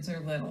the kids are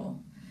little.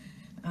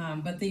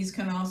 But these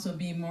can also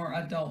be more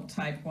adult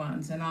type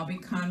ones. And I'll be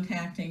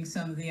contacting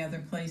some of the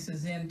other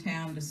places in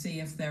town to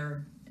see if they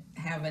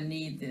have a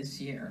need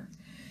this year.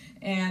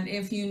 And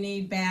if you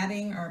need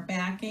batting or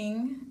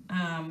backing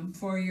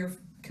for your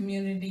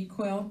community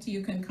quilt,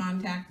 you can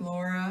contact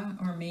Laura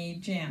or me,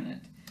 Janet.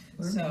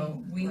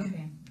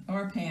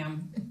 Or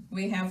Pam.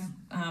 We have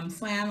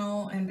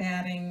flannel and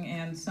batting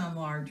and some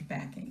large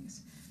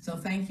backings. So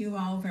thank you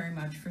all very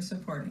much for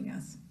supporting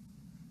us.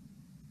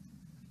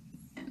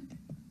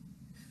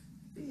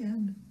 The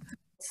end.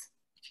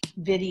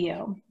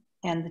 Video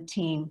and the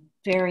team,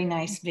 very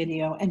nice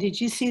video. And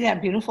did you see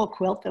that beautiful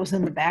quilt that was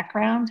in the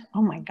background?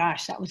 Oh my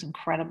gosh, that was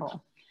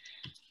incredible.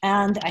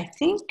 And I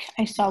think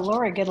I saw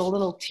Laura get a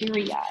little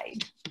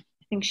teary-eyed. I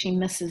think she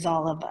misses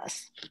all of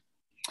us.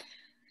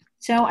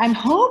 So I'm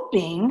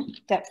hoping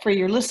that for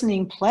your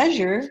listening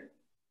pleasure,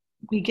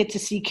 we get to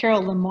see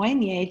Carol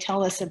Lemoynier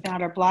tell us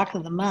about our block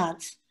of the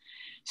months.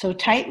 So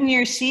tighten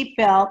your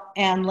seatbelt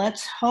and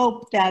let's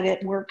hope that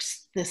it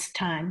works this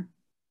time.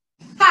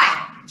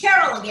 Hi,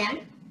 Carol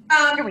again.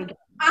 Here we go.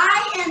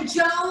 I and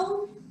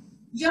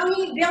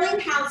Joni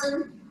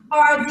Billinghausen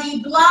are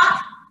the block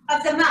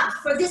of the month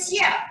for this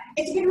year.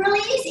 It's been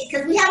really easy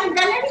because we haven't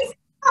done anything.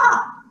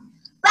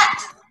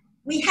 But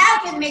we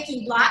have been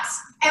making blocks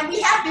and we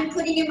have been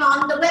putting them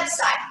on the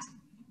website.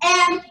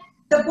 And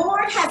the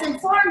board has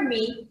informed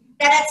me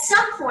that at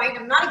some point,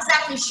 I'm not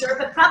exactly sure,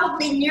 but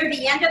probably near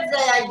the end of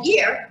the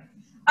year,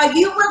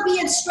 you will be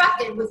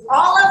instructed with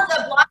all of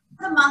the blocks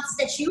of the months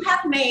that you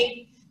have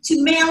made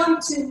to mail them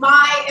to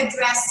my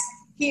address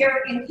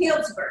here in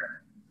Healdsburg.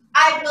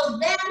 I will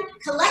then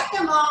collect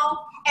them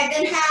all and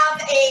then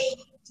have a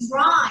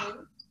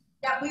drawing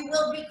that we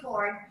will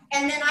record,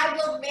 and then I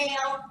will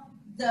mail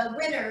the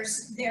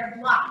winners their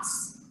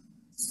blocks.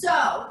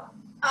 So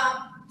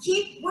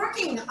keep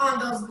working on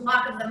those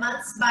block of the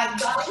months by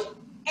golly,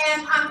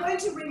 and I'm going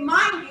to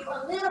remind you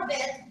a little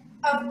bit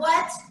of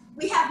what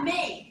we have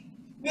made.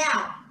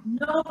 Now,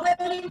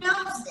 nobody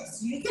knows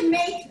this. You can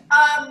make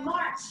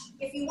March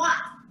if you want,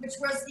 which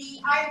was the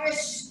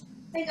Irish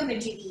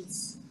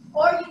thingamajiggies,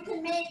 or you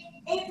can make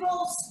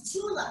April's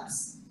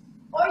tulips,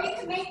 or you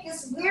can make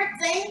this weird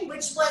thing,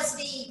 which was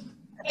the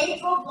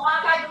April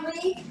block, I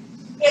believe.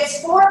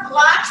 It's 4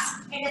 blocks,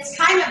 and it's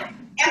kind of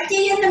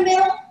empty in the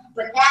middle,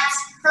 but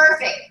that's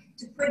perfect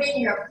to put in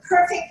your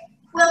perfect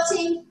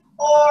quilting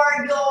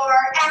or your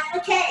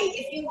applique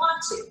if you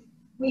want to.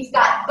 We've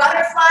got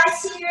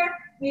butterflies here.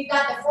 We've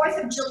got the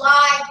 4th of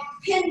July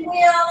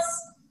pinwheels.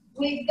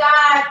 We've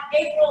got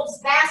April's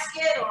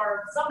basket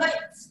or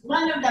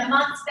one of the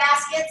month's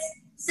baskets.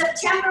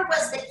 September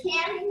was the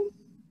canning.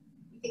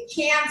 You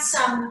can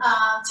some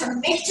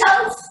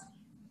tomatoes.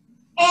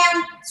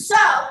 And so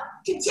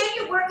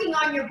continue working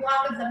on your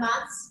block of the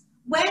months.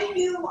 When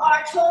you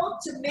are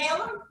told to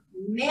mail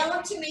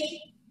them to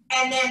me,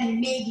 and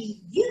then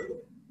maybe you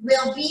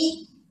will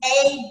be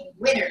a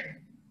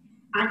winner.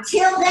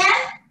 Until then,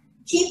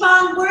 keep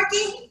on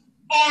working.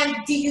 And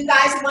do you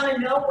guys want to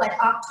know what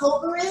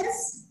October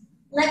is?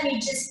 Let me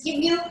just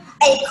give you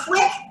a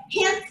quick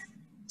hint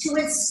to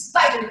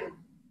inspire you.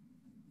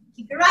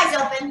 Keep your eyes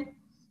open.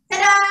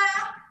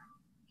 Ta-da!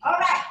 All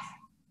right.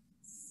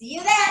 See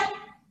you then.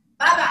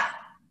 Bye-bye.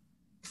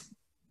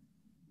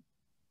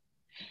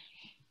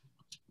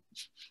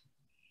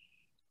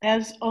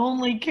 As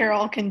only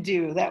Carol can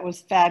do. That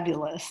was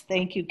fabulous.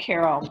 Thank you,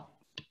 Carol.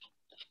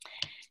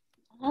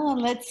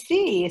 Let's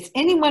see. Is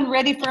anyone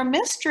ready for a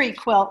mystery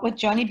quilt with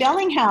Joni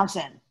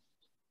Billinghausen?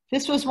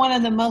 This was one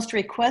of the most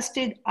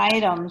requested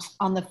items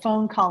on the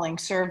phone calling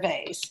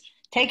surveys.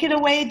 Take it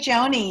away,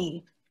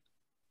 Joni.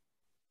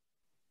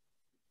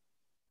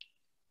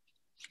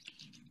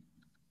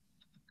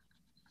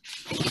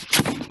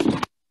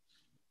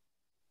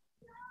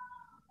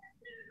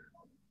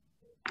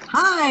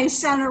 Hi,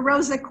 Santa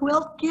Rosa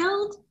Quilt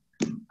Guild.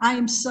 I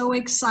am so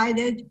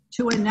excited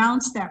to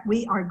announce that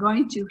we are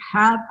going to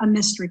have a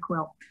mystery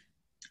quilt.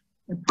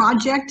 The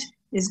project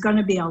is going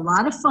to be a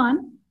lot of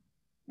fun,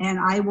 and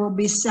I will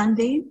be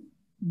sending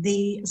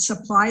the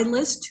supply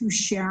list to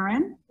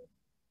Sharon,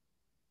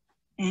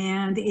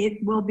 and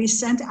it will be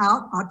sent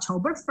out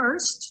October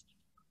 1st.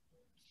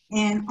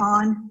 And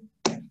on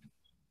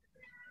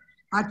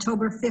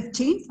October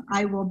 15th,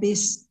 I will be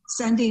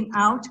sending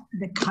out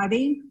the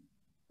cutting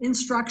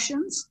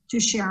instructions to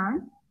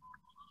Sharon.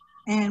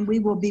 And we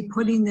will be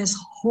putting this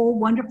whole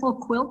wonderful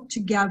quilt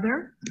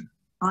together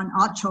on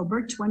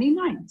October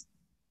 29th.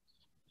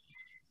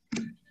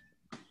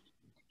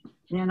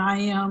 And I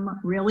am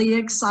really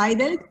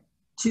excited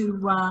to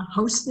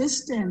host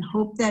this and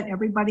hope that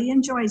everybody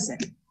enjoys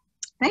it.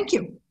 Thank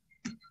you.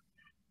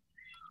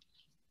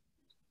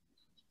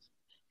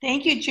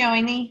 Thank you,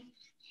 Joanie.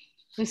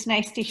 It was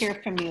nice to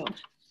hear from you.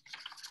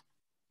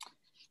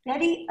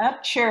 Betty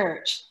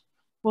Upchurch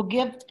will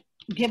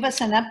give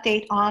us an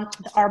update on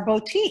our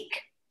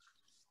boutique.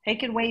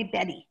 Take it away,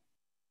 Betty.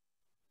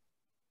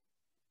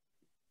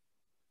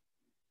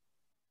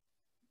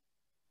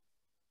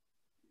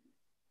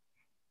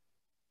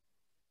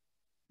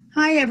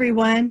 Hi,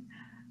 everyone.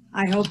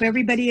 I hope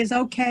everybody is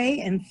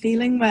okay and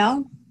feeling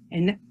well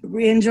and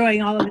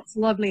enjoying all of this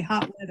lovely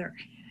hot weather.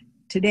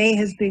 Today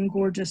has been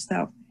gorgeous,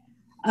 though.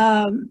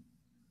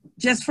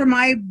 Just for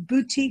my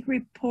boutique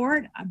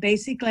report,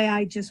 basically,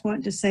 I just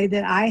want to say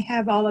that I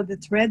have all of the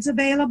threads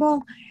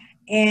available,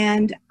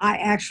 and I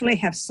actually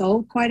have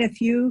sold quite a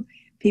few.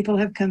 People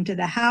have come to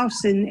the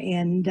house,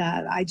 and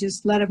I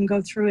just let them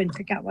go through and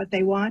pick out what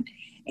they want.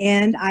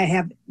 And I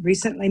have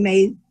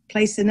recently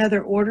placed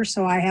another order,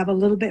 so I have a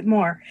little bit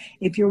more.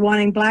 If you're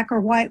wanting black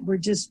or white, we're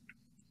just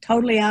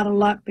totally out of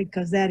luck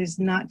because that is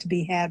not to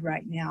be had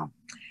right now.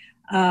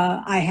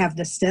 I have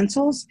the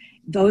stencils.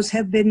 Those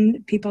have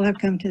been, people have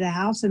come to the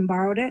house and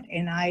borrowed it,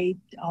 and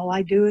all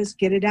I do is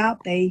get it out.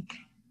 They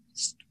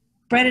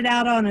spread it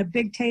out on a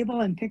big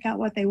table and pick out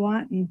what they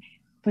want, and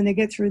when they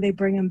get through, they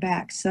bring them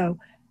back. So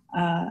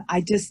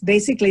I just,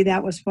 basically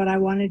that was what I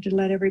wanted to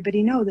let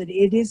everybody know, that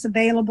it is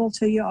available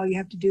to you. All you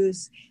have to do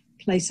is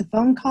place a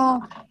phone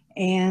call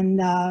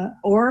and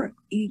or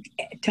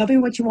tell me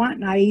what you want,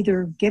 and I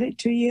either get it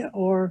to you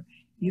or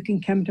you can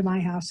come to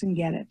my house and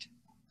get it.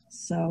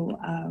 So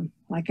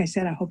like I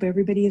said, I hope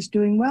everybody is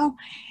doing well,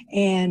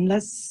 and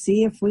let's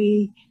see if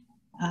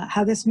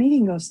how this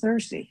meeting goes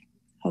Thursday.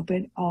 Hope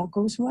it all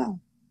goes well.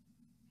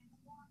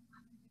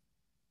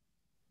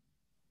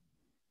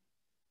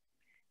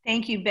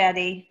 Thank you,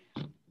 Betty.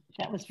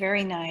 That was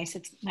very nice.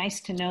 It's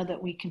nice to know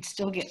that we can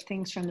still get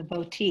things from the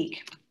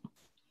boutique.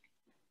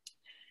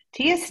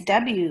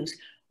 TSWs,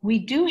 we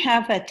do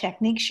have a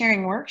technique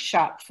sharing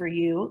workshop for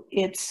you.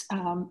 It's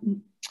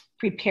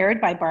prepared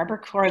by Barbara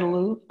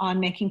Cordelou on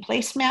making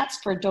placemats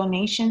for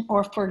donation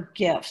or for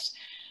gifts.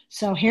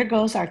 So here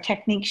goes our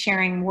technique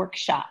sharing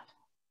workshop.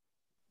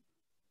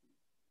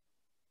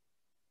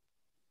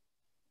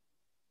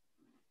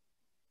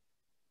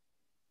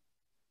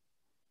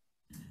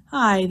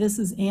 Hi, this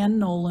is Ann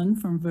Nolan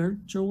from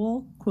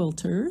Virtual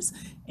Quilters,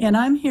 and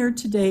I'm here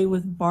today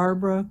with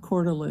Barbara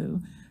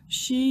Cordelou.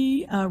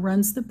 She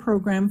runs the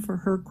program for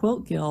her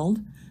Quilt Guild,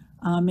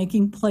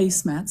 making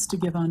placemats to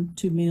give on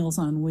to Meals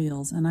on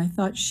Wheels. And I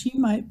thought she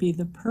might be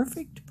the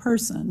perfect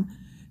person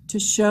to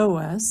show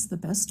us the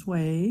best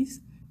ways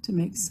to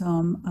make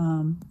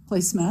some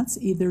placemats,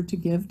 either to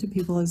give to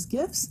people as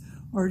gifts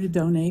or to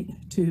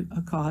donate to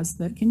a cause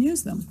that can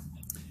use them.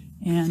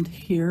 And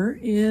here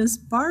is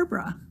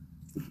Barbara.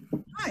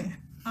 Hi,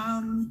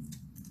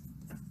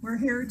 we're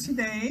here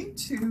today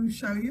to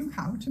show you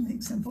how to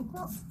make simple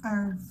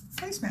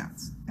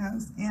placemats,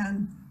 as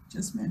Ann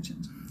just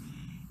mentioned.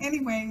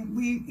 Anyway,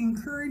 we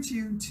encourage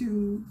you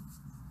to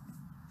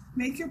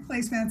make your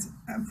placemats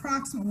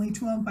approximately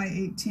 12 by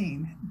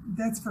 18.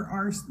 That's for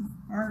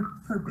our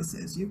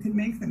purposes. You can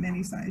make them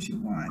any size you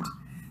want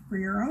for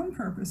your own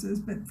purposes,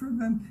 but for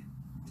the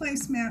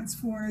placemats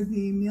for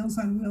the Meals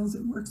on Wheels,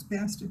 it works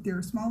best if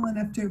they're small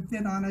enough to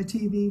fit on a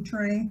TV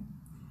tray.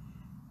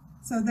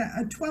 So that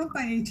a 12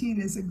 by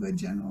 18 is a good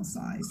general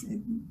size. It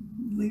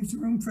leaves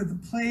room for the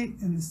plate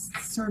and the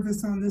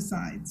service on the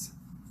sides.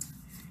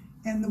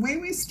 And the way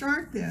we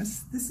start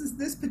this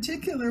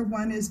particular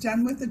one is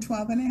done with a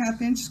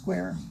 12.5-inch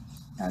square,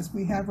 as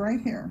we have right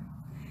here.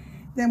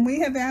 Then we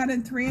have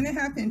added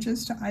 3.5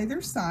 inches to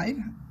either side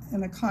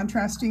in a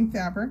contrasting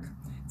fabric.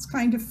 It's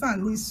kind of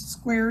fun. These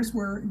squares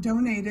were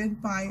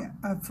donated by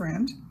a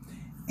friend,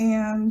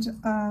 and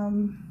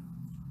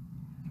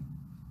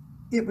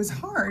it was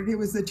hard.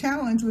 The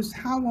challenge was,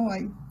 how will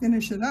I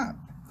finish it up?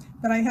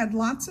 But I had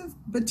lots of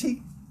batik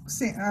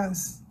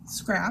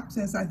scraps,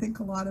 as I think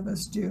a lot of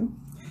us do.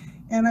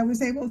 And I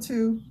was able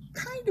to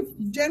kind of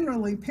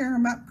generally pair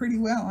them up pretty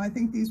well. I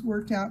think these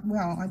worked out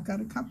well. I've got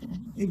a couple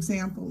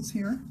examples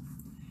here.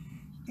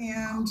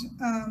 And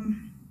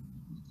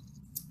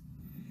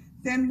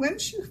then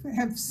once you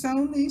have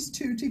sewn these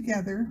two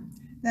together,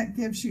 that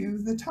gives you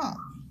the top,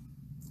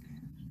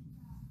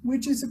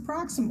 which is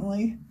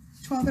approximately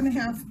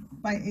 12.5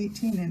 by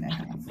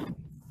 18.5.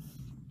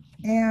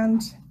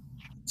 And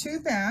to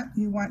that,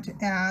 you want to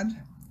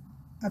add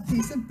a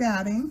piece of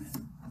batting,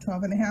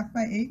 12.5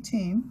 by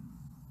 18.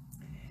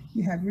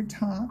 you have your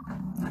top,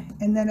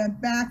 and then a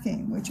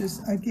backing, which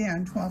is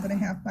again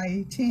 12.5 by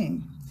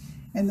 18.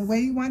 And the way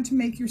you want to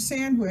make your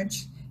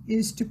sandwich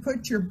is to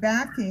put your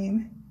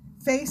backing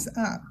face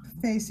up,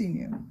 facing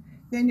you.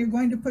 Then you're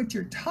going to put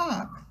your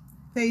top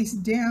face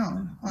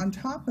down on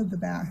top of the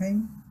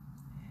backing,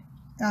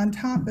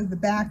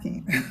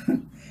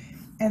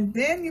 and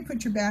then you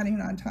put your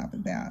batting on top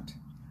of that.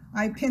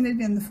 I pin it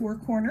in the 4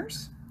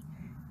 corners,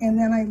 and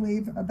then I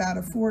leave about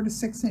a 4 to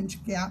 6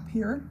 inch gap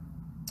here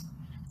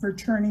for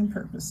turning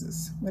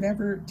purposes,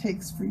 whatever it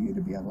takes for you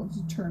to be able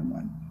to turn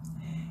one.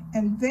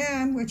 And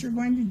then what you're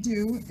going to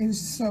do is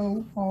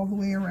sew all the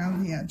way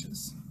around the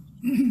edges,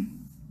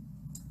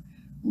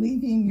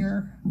 leaving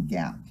your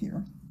gap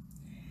here.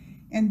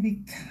 And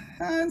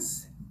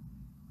because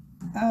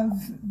of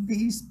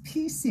these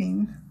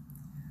piecing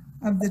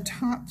of the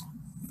top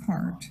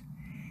part,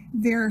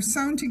 they're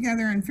sewn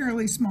together in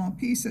fairly small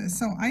pieces.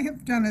 So I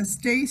have done a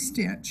stay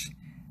stitch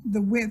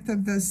the width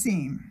of the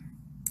seam,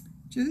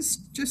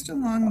 just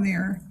along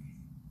there.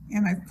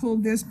 And I've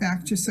pulled this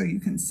back just so you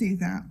can see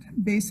that.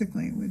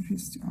 Basically, it would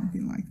just all be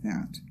like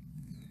that.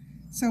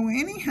 So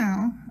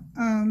anyhow,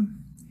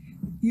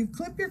 you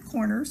clip your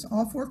corners,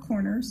 all 4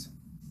 corners,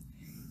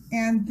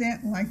 and then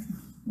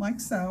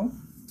like so.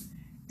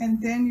 And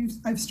then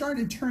I've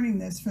started turning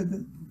this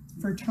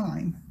for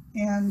time.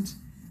 And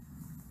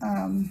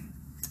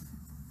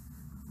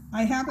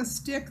I have a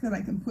stick that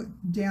I can put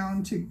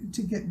down to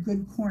get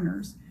good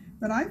corners.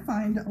 But I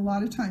find a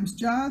lot of times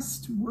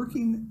just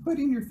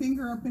putting your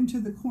finger up into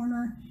the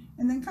corner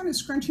and then kind of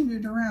scrunching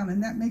it around,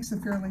 and that makes a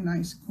fairly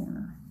nice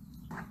corner.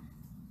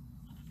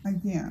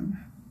 Again,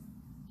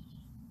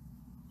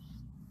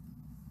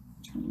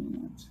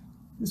 turning it.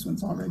 This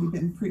one's already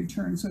been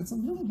pre-turned, so it's a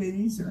little bit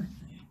easier.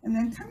 And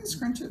then kind of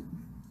scrunch it,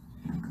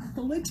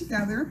 pull it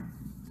together,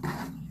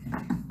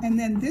 and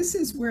then this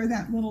is where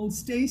that little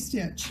stay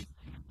stitch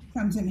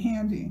comes in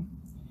handy.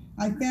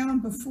 I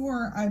found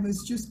before I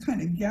was just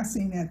kind of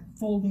guessing at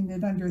folding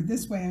it under.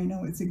 This way I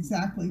know it's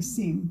exactly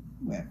seam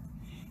width.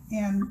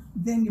 And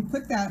then you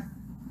put that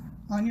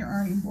on your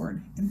ironing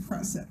board and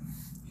press it.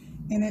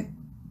 And it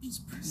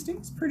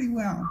sticks pretty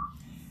well.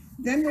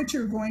 Then what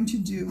you're going to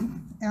do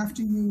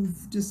after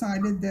you've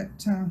decided that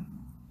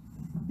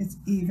it's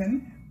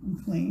even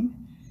and clean,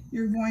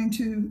 you're going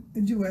to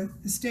do a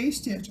stay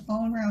stitch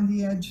all around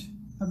the edge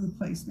of the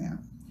placemat,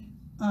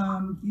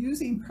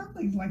 using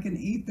probably like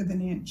 1/8 of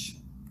an inch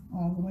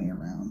all the way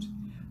around.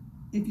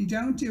 If you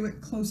don't do it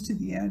close to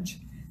the edge,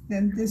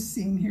 then this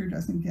seam here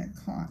doesn't get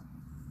caught.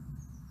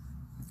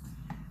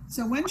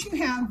 So once you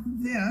have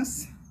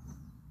this,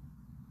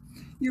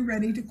 you're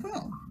ready to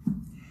quilt.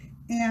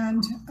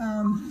 And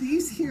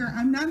these here,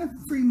 I'm not a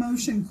free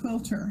motion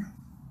quilter.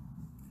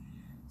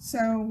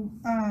 So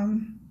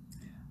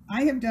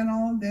I have done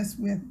all of this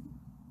with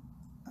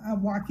a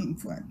walking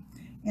foot.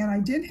 And I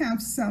did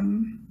have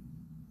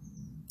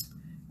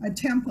a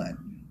template,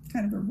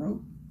 kind of a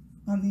rope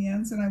on the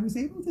ends, and I was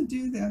able to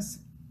do this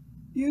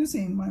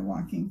using my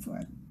walking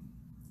foot.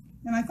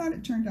 And I thought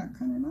it turned out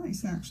kind of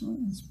nice, actually.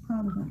 I was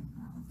proud of it.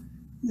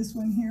 This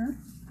one here,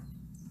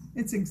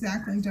 it's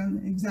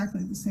done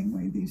exactly the same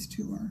way these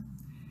two are.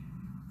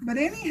 But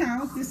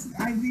anyhow,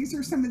 these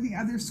are some of the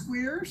other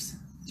squares,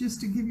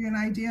 just to give you an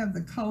idea of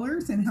the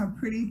colors and how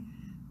pretty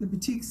the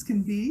batiks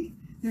can be.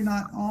 They're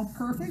not all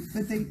perfect,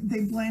 but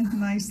they blend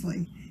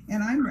nicely.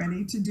 And I'm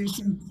ready to do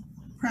some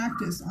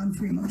practice on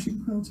free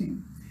motion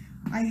quilting.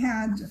 I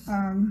had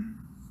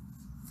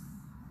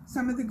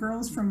some of the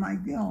girls from my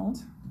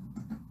guild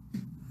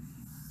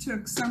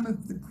took some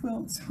of the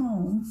quilts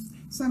home,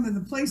 some of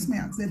the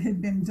placemats that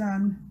had been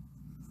done,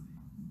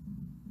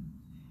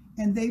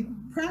 and they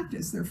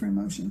practiced their free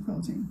motion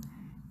quilting.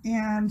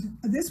 And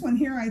this one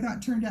here I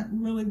thought turned out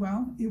really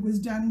well. It was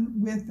done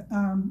with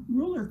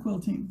ruler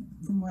quilting,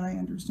 from what I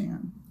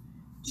understand.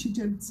 She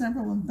did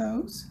several of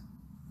those.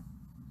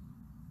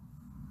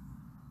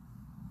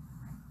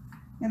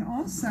 And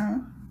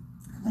also,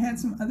 I had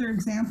some other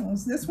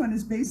examples. This one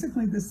is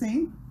basically the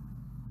same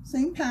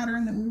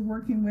pattern that we were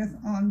working with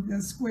on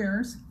the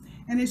squares,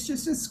 and it's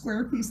just a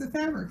square piece of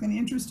fabric, an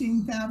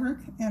interesting fabric,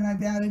 and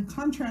I've added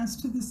contrast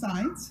to the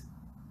sides,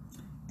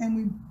 and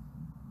we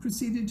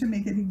proceeded to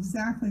make it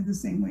exactly the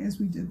same way as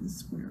we did the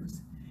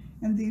squares.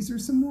 And these are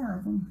some more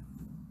of them,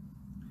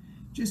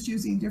 just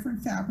using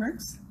different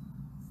fabrics.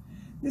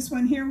 This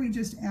one here, we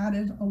just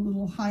added a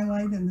little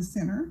highlight in the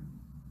center.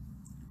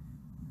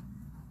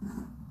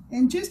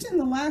 And just in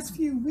the last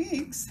few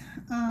weeks,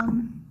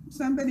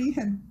 somebody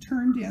had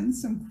turned in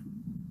some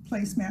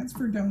placemats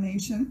for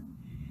donation,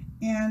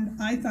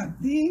 and I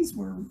thought these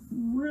were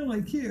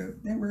really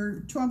cute. They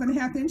were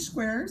 12.5-inch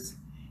squares,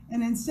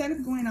 and instead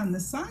of going on the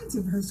sides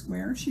of her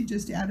square, she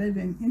just added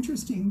an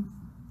interesting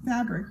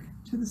fabric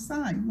to the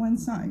side, one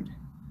side.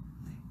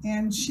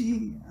 And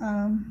she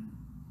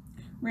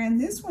ran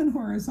this one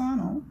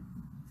horizontal,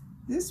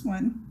 this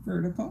one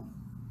vertical.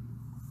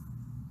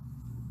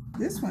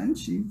 This one,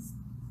 she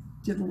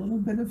did a little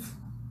bit of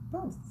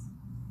both.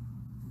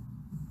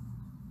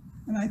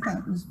 And I thought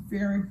it was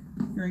very,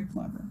 very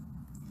clever.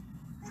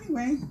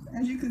 anyway,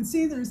 as you can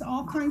see, there's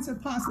all kinds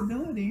of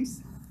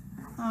possibilities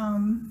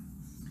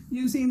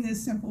using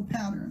this simple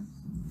pattern.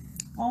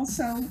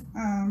 Also,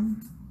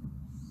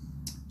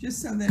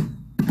 just so that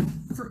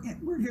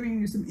we're giving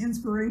you some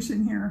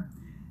inspiration here,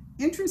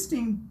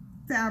 interesting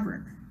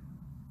fabric.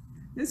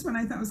 This one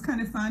I thought was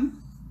kind of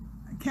fun.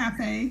 A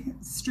cafe,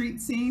 street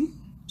scene.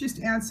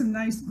 Just add some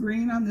nice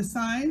green on the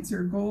sides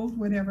or gold,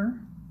 whatever.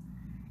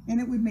 And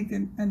it would make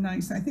a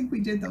nice, I think we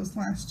did those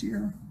last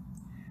year.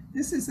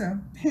 This is a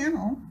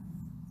panel,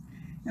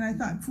 and I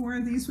thought 4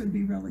 of these would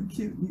be really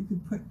cute. And you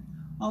could put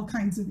all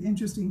kinds of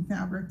interesting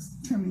fabrics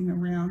trimming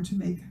around to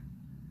make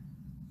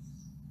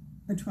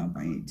a 12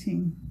 by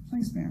 18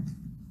 placemat.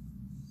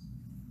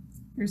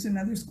 Here's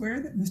another square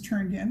that was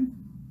turned in.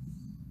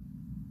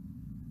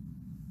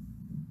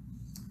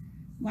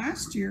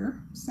 Last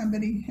year,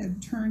 somebody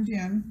had turned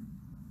in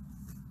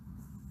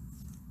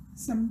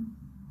some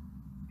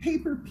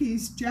paper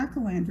piece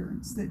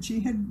jack-o'-lanterns that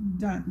she had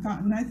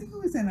gotten. I think it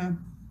was in a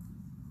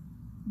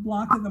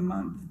block of the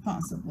month,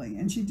 possibly,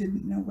 and she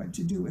didn't know what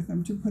to do with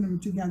them, to put them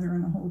together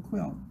in a whole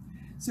quilt.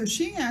 So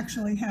she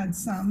actually had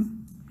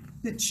some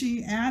that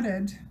she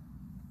added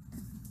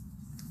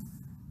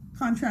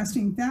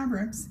contrasting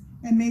fabrics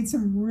and made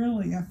some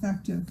really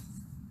effective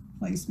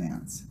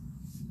placemats.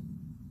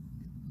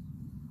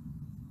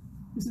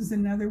 This is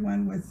another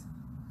one with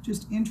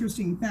just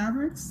interesting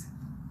fabrics.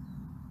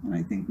 And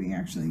I think we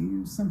actually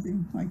used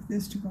something like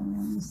this to go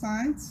along the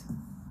sides.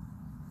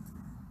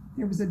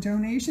 There was a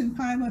donation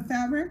pile of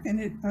fabric, and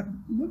it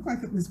looked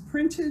like it was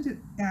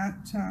printed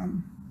at,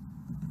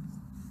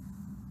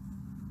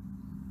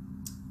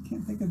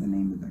 can't think of the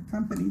name of the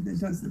company that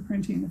does the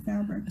printing of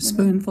fabric.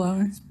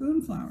 Spoonflower.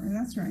 Spoonflower,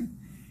 that's right.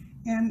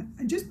 And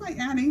just by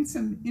adding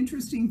some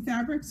interesting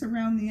fabrics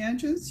around the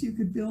edges, you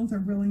could build a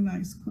really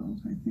nice quilt,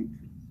 I think.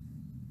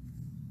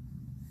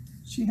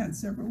 She had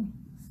several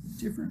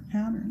different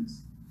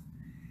patterns.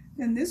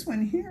 Then this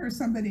one here,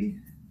 somebody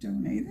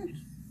donated.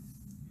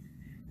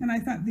 And I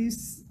thought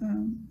these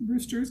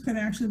roosters could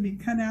actually be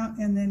cut out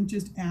and then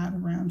just add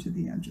around to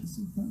the edges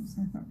of those.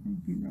 I thought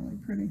would be really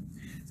pretty.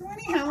 So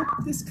anyhow,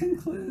 this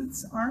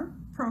concludes our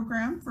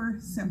program for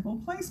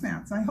simple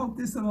placemats. I hope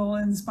this will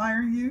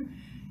inspire you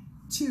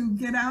to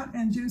get out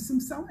and do some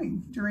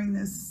sewing during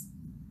this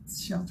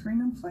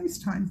sheltering in place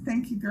time.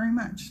 Thank you very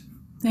much.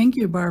 Thank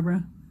you,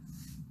 Barbara.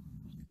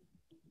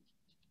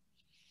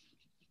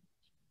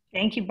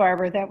 Thank you,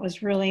 Barbara. That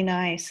was really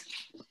nice.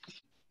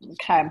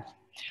 Okay,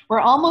 we're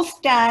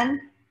almost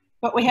done,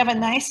 but we have a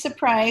nice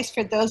surprise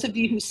for those of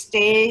you who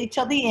stay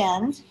till the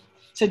end.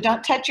 So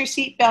don't touch your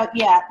seatbelt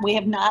yet. We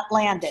have not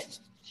landed.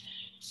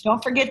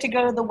 Don't forget to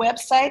go to the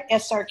website,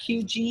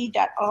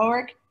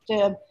 srqg.org,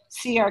 to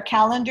see our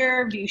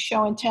calendar, view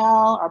show and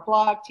tell, our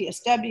blog,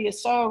 TSW,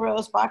 Sew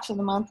Rose, Box of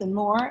the Month, and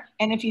more.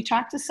 And if you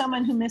talk to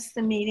someone who missed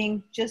the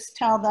meeting, just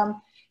tell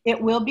them it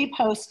will be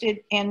posted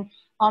and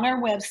on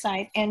our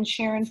website, and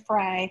Sharon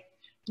Fry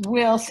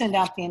will send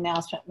out the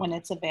announcement when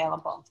it's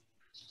available.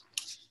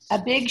 A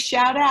big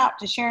shout out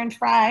to Sharon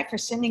Fry for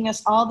sending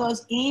us all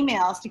those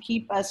emails to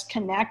keep us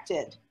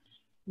connected.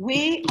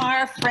 We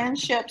are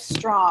friendship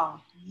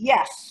strong,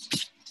 yes.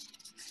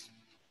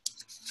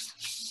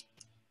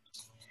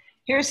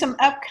 Here's some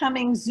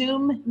upcoming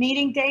Zoom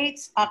meeting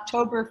dates.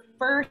 October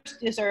 1st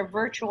is our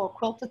virtual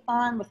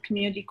quilt-a-thon with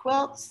Community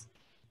Quilts.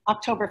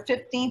 October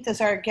 15th is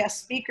our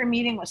guest speaker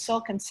meeting with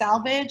Silk and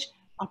Salvage.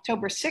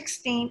 October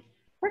 16th,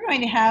 we're going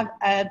to have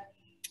a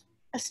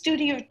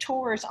studio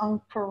tours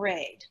on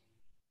Parade.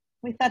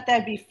 We thought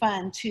that'd be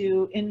fun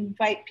to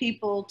invite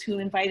people to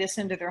invite us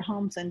into their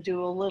homes and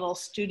do a little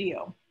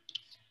studio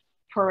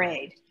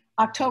parade.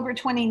 October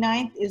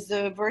 29th is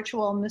the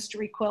virtual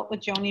mystery quilt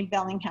with Joni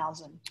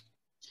Bellinghausen.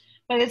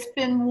 But it's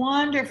been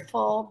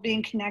wonderful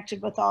being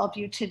connected with all of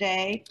you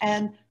today,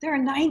 and there are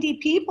 90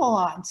 people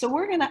on. So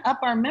we're gonna up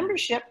our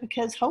membership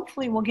because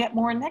hopefully we'll get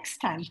more next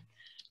time.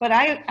 But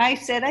I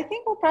said, I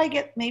think we'll probably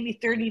get maybe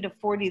 30 to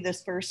 40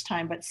 this first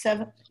time, but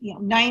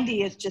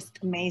 90 is just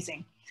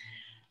amazing.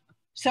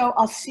 So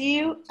I'll see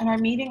you in our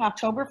meeting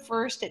October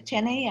 1st at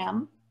 10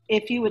 a.m.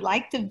 If you would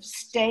like to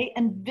stay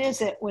and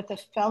visit with the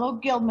fellow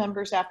guild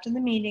members after the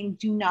meeting,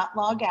 do not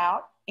log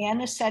out.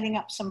 Anne is setting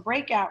up some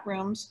breakout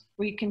rooms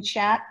where you can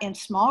chat in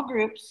small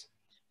groups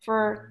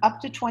for up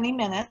to 20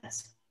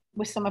 minutes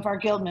with some of our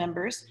guild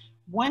members.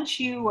 Once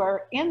you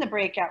are in the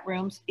breakout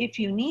rooms, if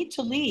you need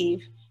to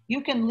leave, you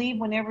can leave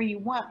whenever you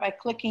want by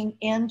clicking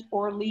end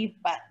or leave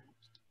button.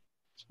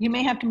 You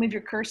may have to move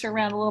your cursor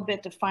around a little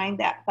bit to find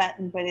that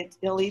button, but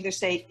it'll either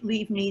say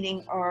leave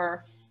meeting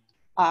or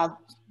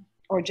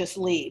just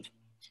leave.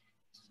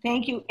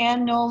 Thank you,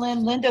 Ann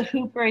Nolan, Linda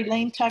Hooper,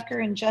 Elaine Tucker,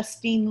 and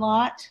Justine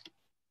Lott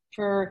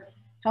for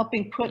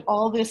helping put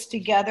all this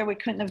together. We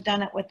couldn't have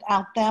done it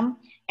without them.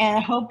 And I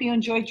hope you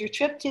enjoyed your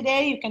trip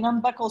today. You can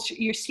unbuckle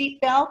your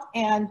seatbelt,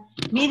 and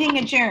meeting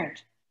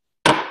adjourned.